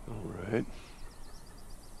 All right.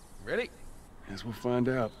 Ready? Guess we'll find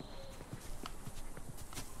out.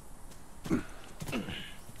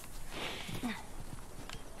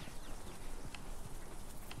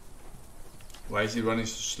 Why is he running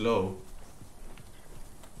so slow?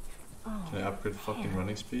 Oh, Can I upgrade fucking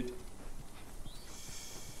running speed?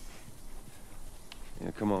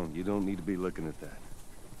 Yeah, come on. You don't need to be looking at that.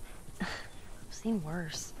 I've seen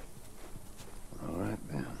worse. All right,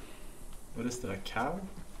 then. What is that, a cow?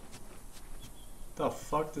 The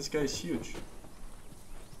fuck? This guy's huge.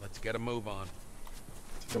 Let's get a move on.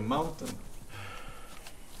 It's like a mountain.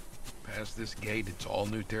 Past this gate, it's all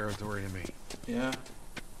new territory to me. Yeah.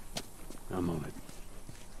 I'm on it.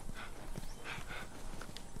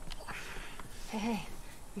 Hey,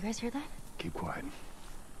 you guys hear that? Keep quiet.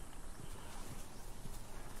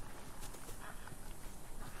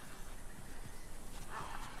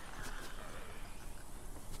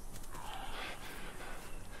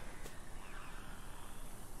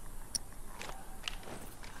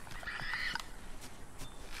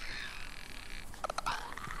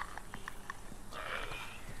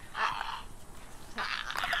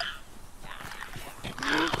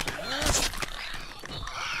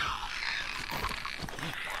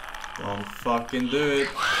 Don't fucking do it.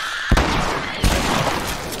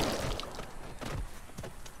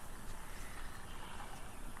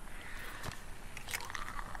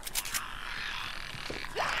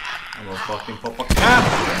 I'm gonna fucking pop a cap!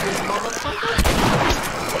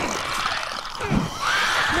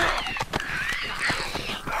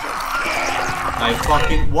 I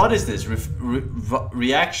fucking... What is this?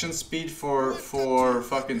 Reaction speed for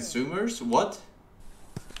fucking zoomers? What?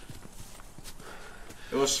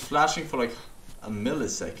 It was flashing for like a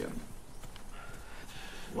millisecond.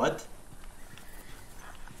 What?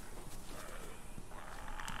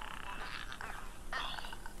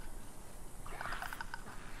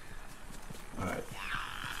 Alright.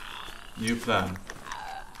 New plan.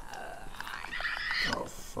 Oh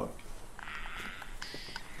fuck.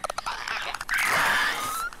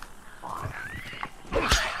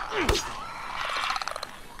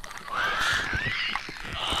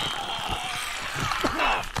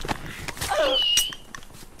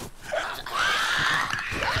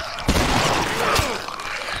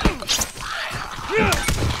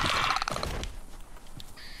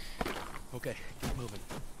 Okay, keep moving.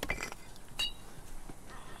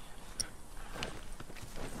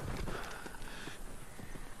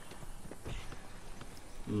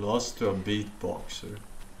 Lost to a beatboxer.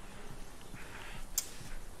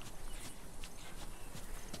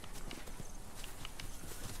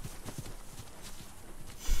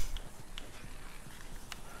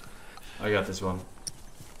 I got this one.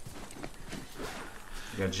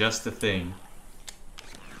 I got just the thing.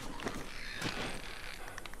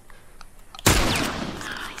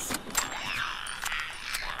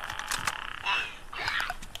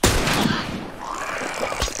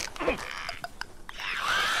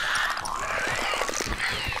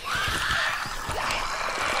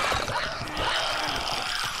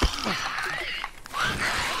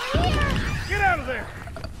 Get out of there!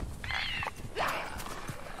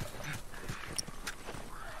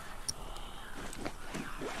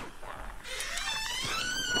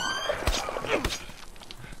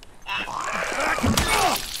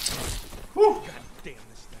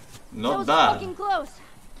 Not That was fucking bad. close.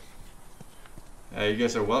 You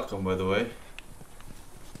guys are welcome, by the way.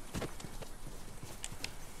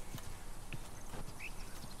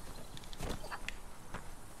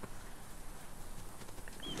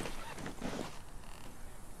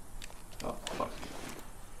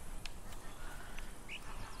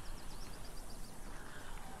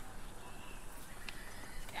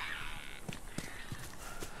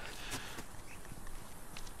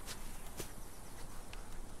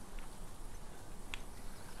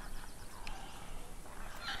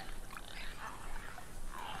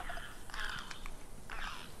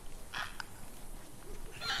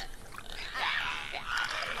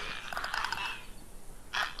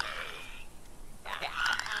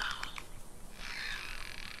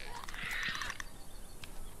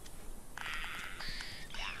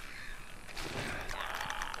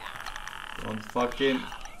 fucking...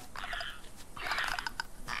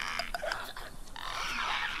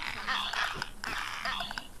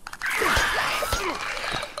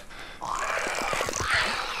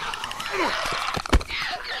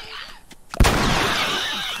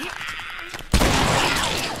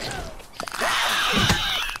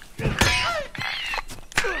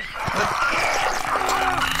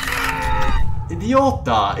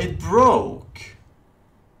 Idiota! It broke!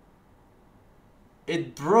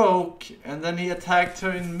 It broke and then he attacked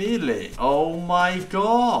her in melee. Oh my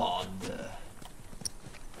god!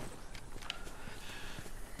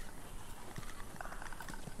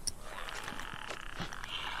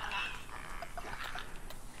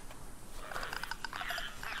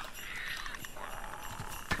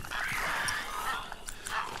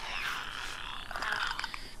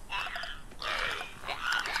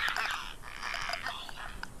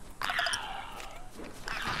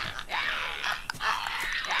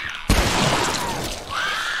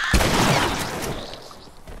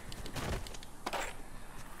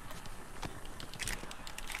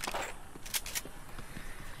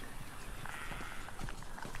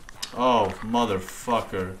 Oh,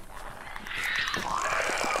 motherfucker.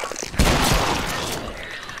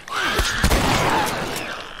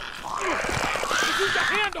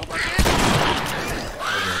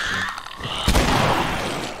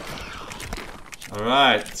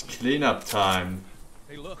 Alright, it's cleanup time.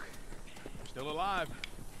 Hey, look. You're still alive.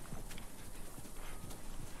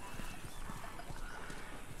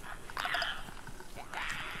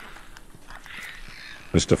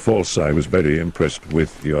 Mr. Force, I was very impressed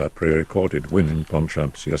with your pre-recorded win in Pawn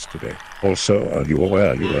Champs yesterday. Also, are you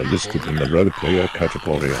aware you are listed in the role player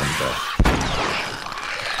category under...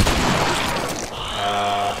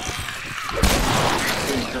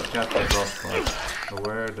 I got that rough part.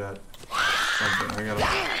 Aware that something, I gotta...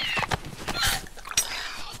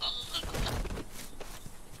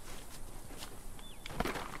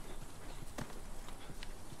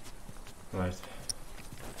 Right.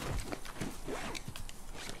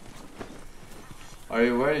 Are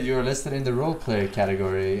you aware you're listed in the roleplayer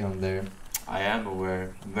category on there? I am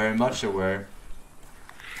aware. I'm very much aware.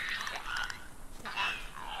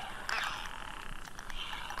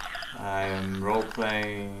 I am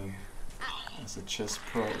role-playing as a chess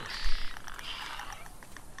pro.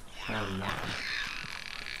 Hell no.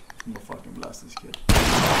 I'm gonna fucking blast this kid.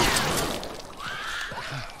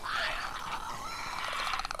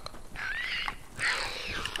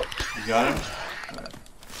 You got him? Right.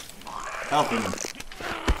 Help him.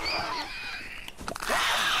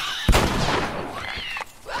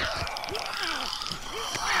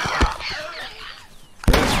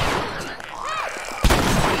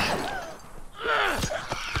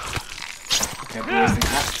 Can't be wasting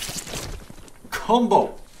that.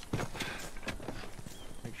 Combo!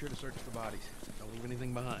 Make sure to search the bodies. Don't leave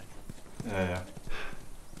anything behind. Yeah.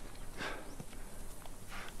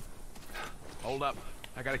 Hold up.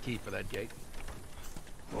 I got a key for that gate.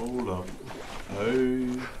 Hold up.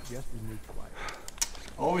 Hey. Just remove quiet.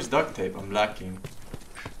 Always duct tape, I'm lacking.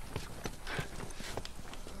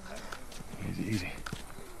 Easy, easy.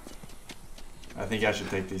 I think I should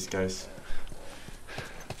take these guys.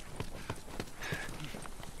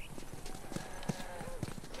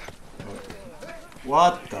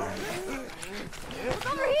 What the? Look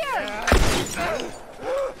over here!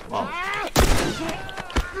 Wow.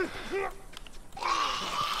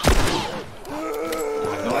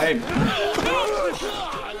 No aim.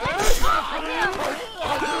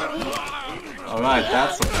 Alright,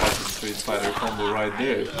 that's a fucking Street Fighter combo right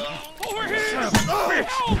there.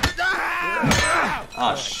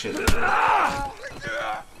 Ah, shit.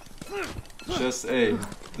 Just aim.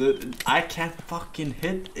 I can't fucking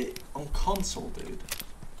hit it on console, dude.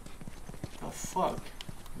 The fuck?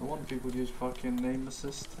 No wonder people use fucking aim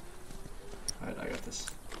assist. Alright, I got this.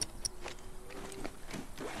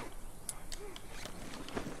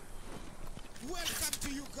 Welcome to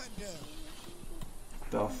Uganda.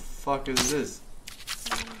 The fuck is this?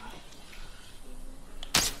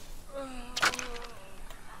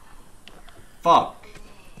 Fuck.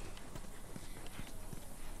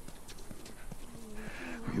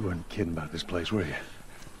 You weren't kidding about this place, were you?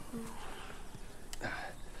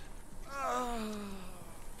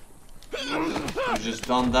 You just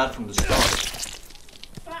done that from the start.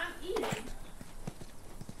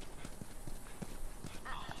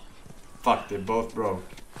 Fuck, they both broke.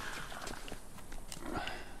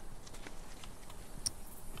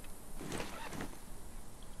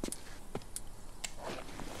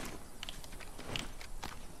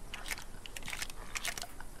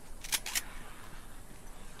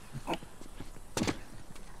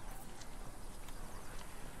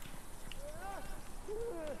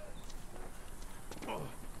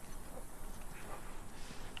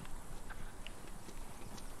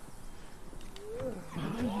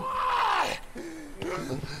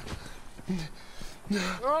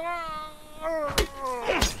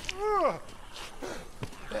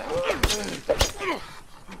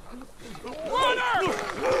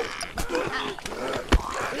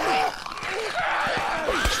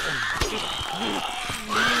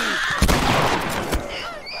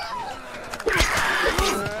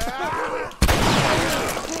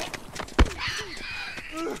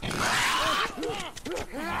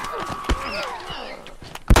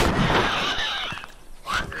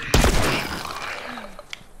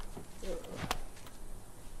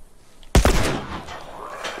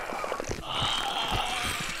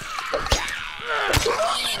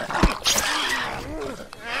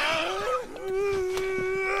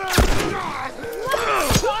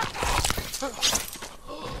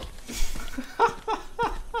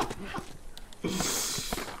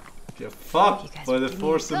 Get fucked by the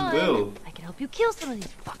Forsen build. I can help you kill some of these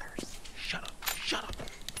fuckers. Shut up, shut up.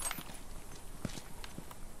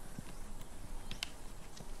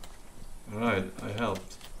 Alright, I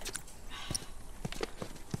helped.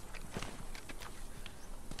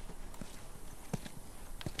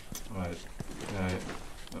 Alright, yeah.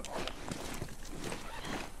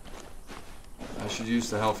 I should use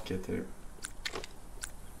the health kit here.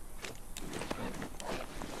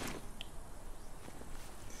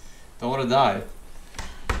 Don't want to die.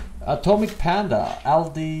 Atomic Panda,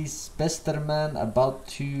 Aldi's Besterman, About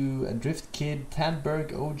to, Drift Kid,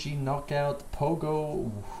 Tanberg, OG, Knockout,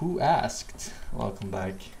 Pogo, Who Asked? Welcome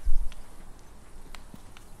back.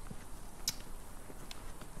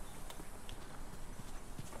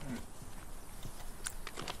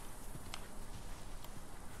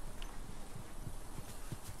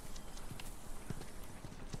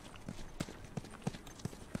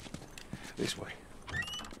 This way.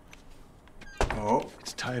 Oh.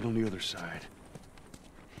 It's tied on the other side.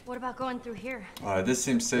 What about going through here? Alright, this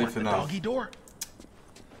seems safe enough. Doggy door?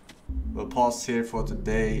 We'll pause here for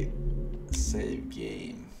today. Save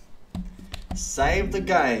game. Save the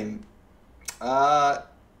game.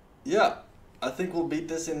 Yeah. I think we'll beat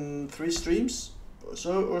this in 3 streams or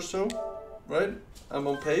so, right? I'm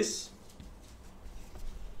on pace.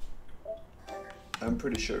 I'm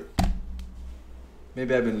pretty sure.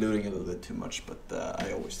 Maybe I've been looting a little bit too much, but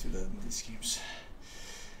I always do that in these games.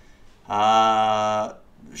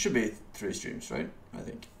 Should be 3 streams, right? I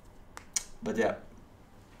think. But yeah.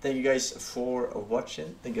 Thank you guys for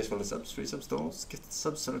watching. Thank you guys for the subs, 3 subs, don't get the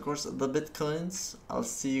subs, and of course the bitcoins. I'll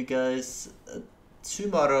see you guys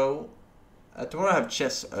tomorrow. Tomorrow I have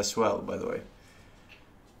chess as well, by the way.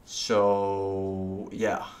 So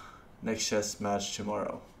yeah, next chess match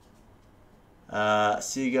tomorrow.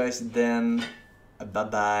 See you guys then. Bye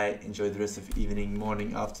bye. Enjoy the rest of evening,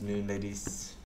 morning, afternoon, ladies.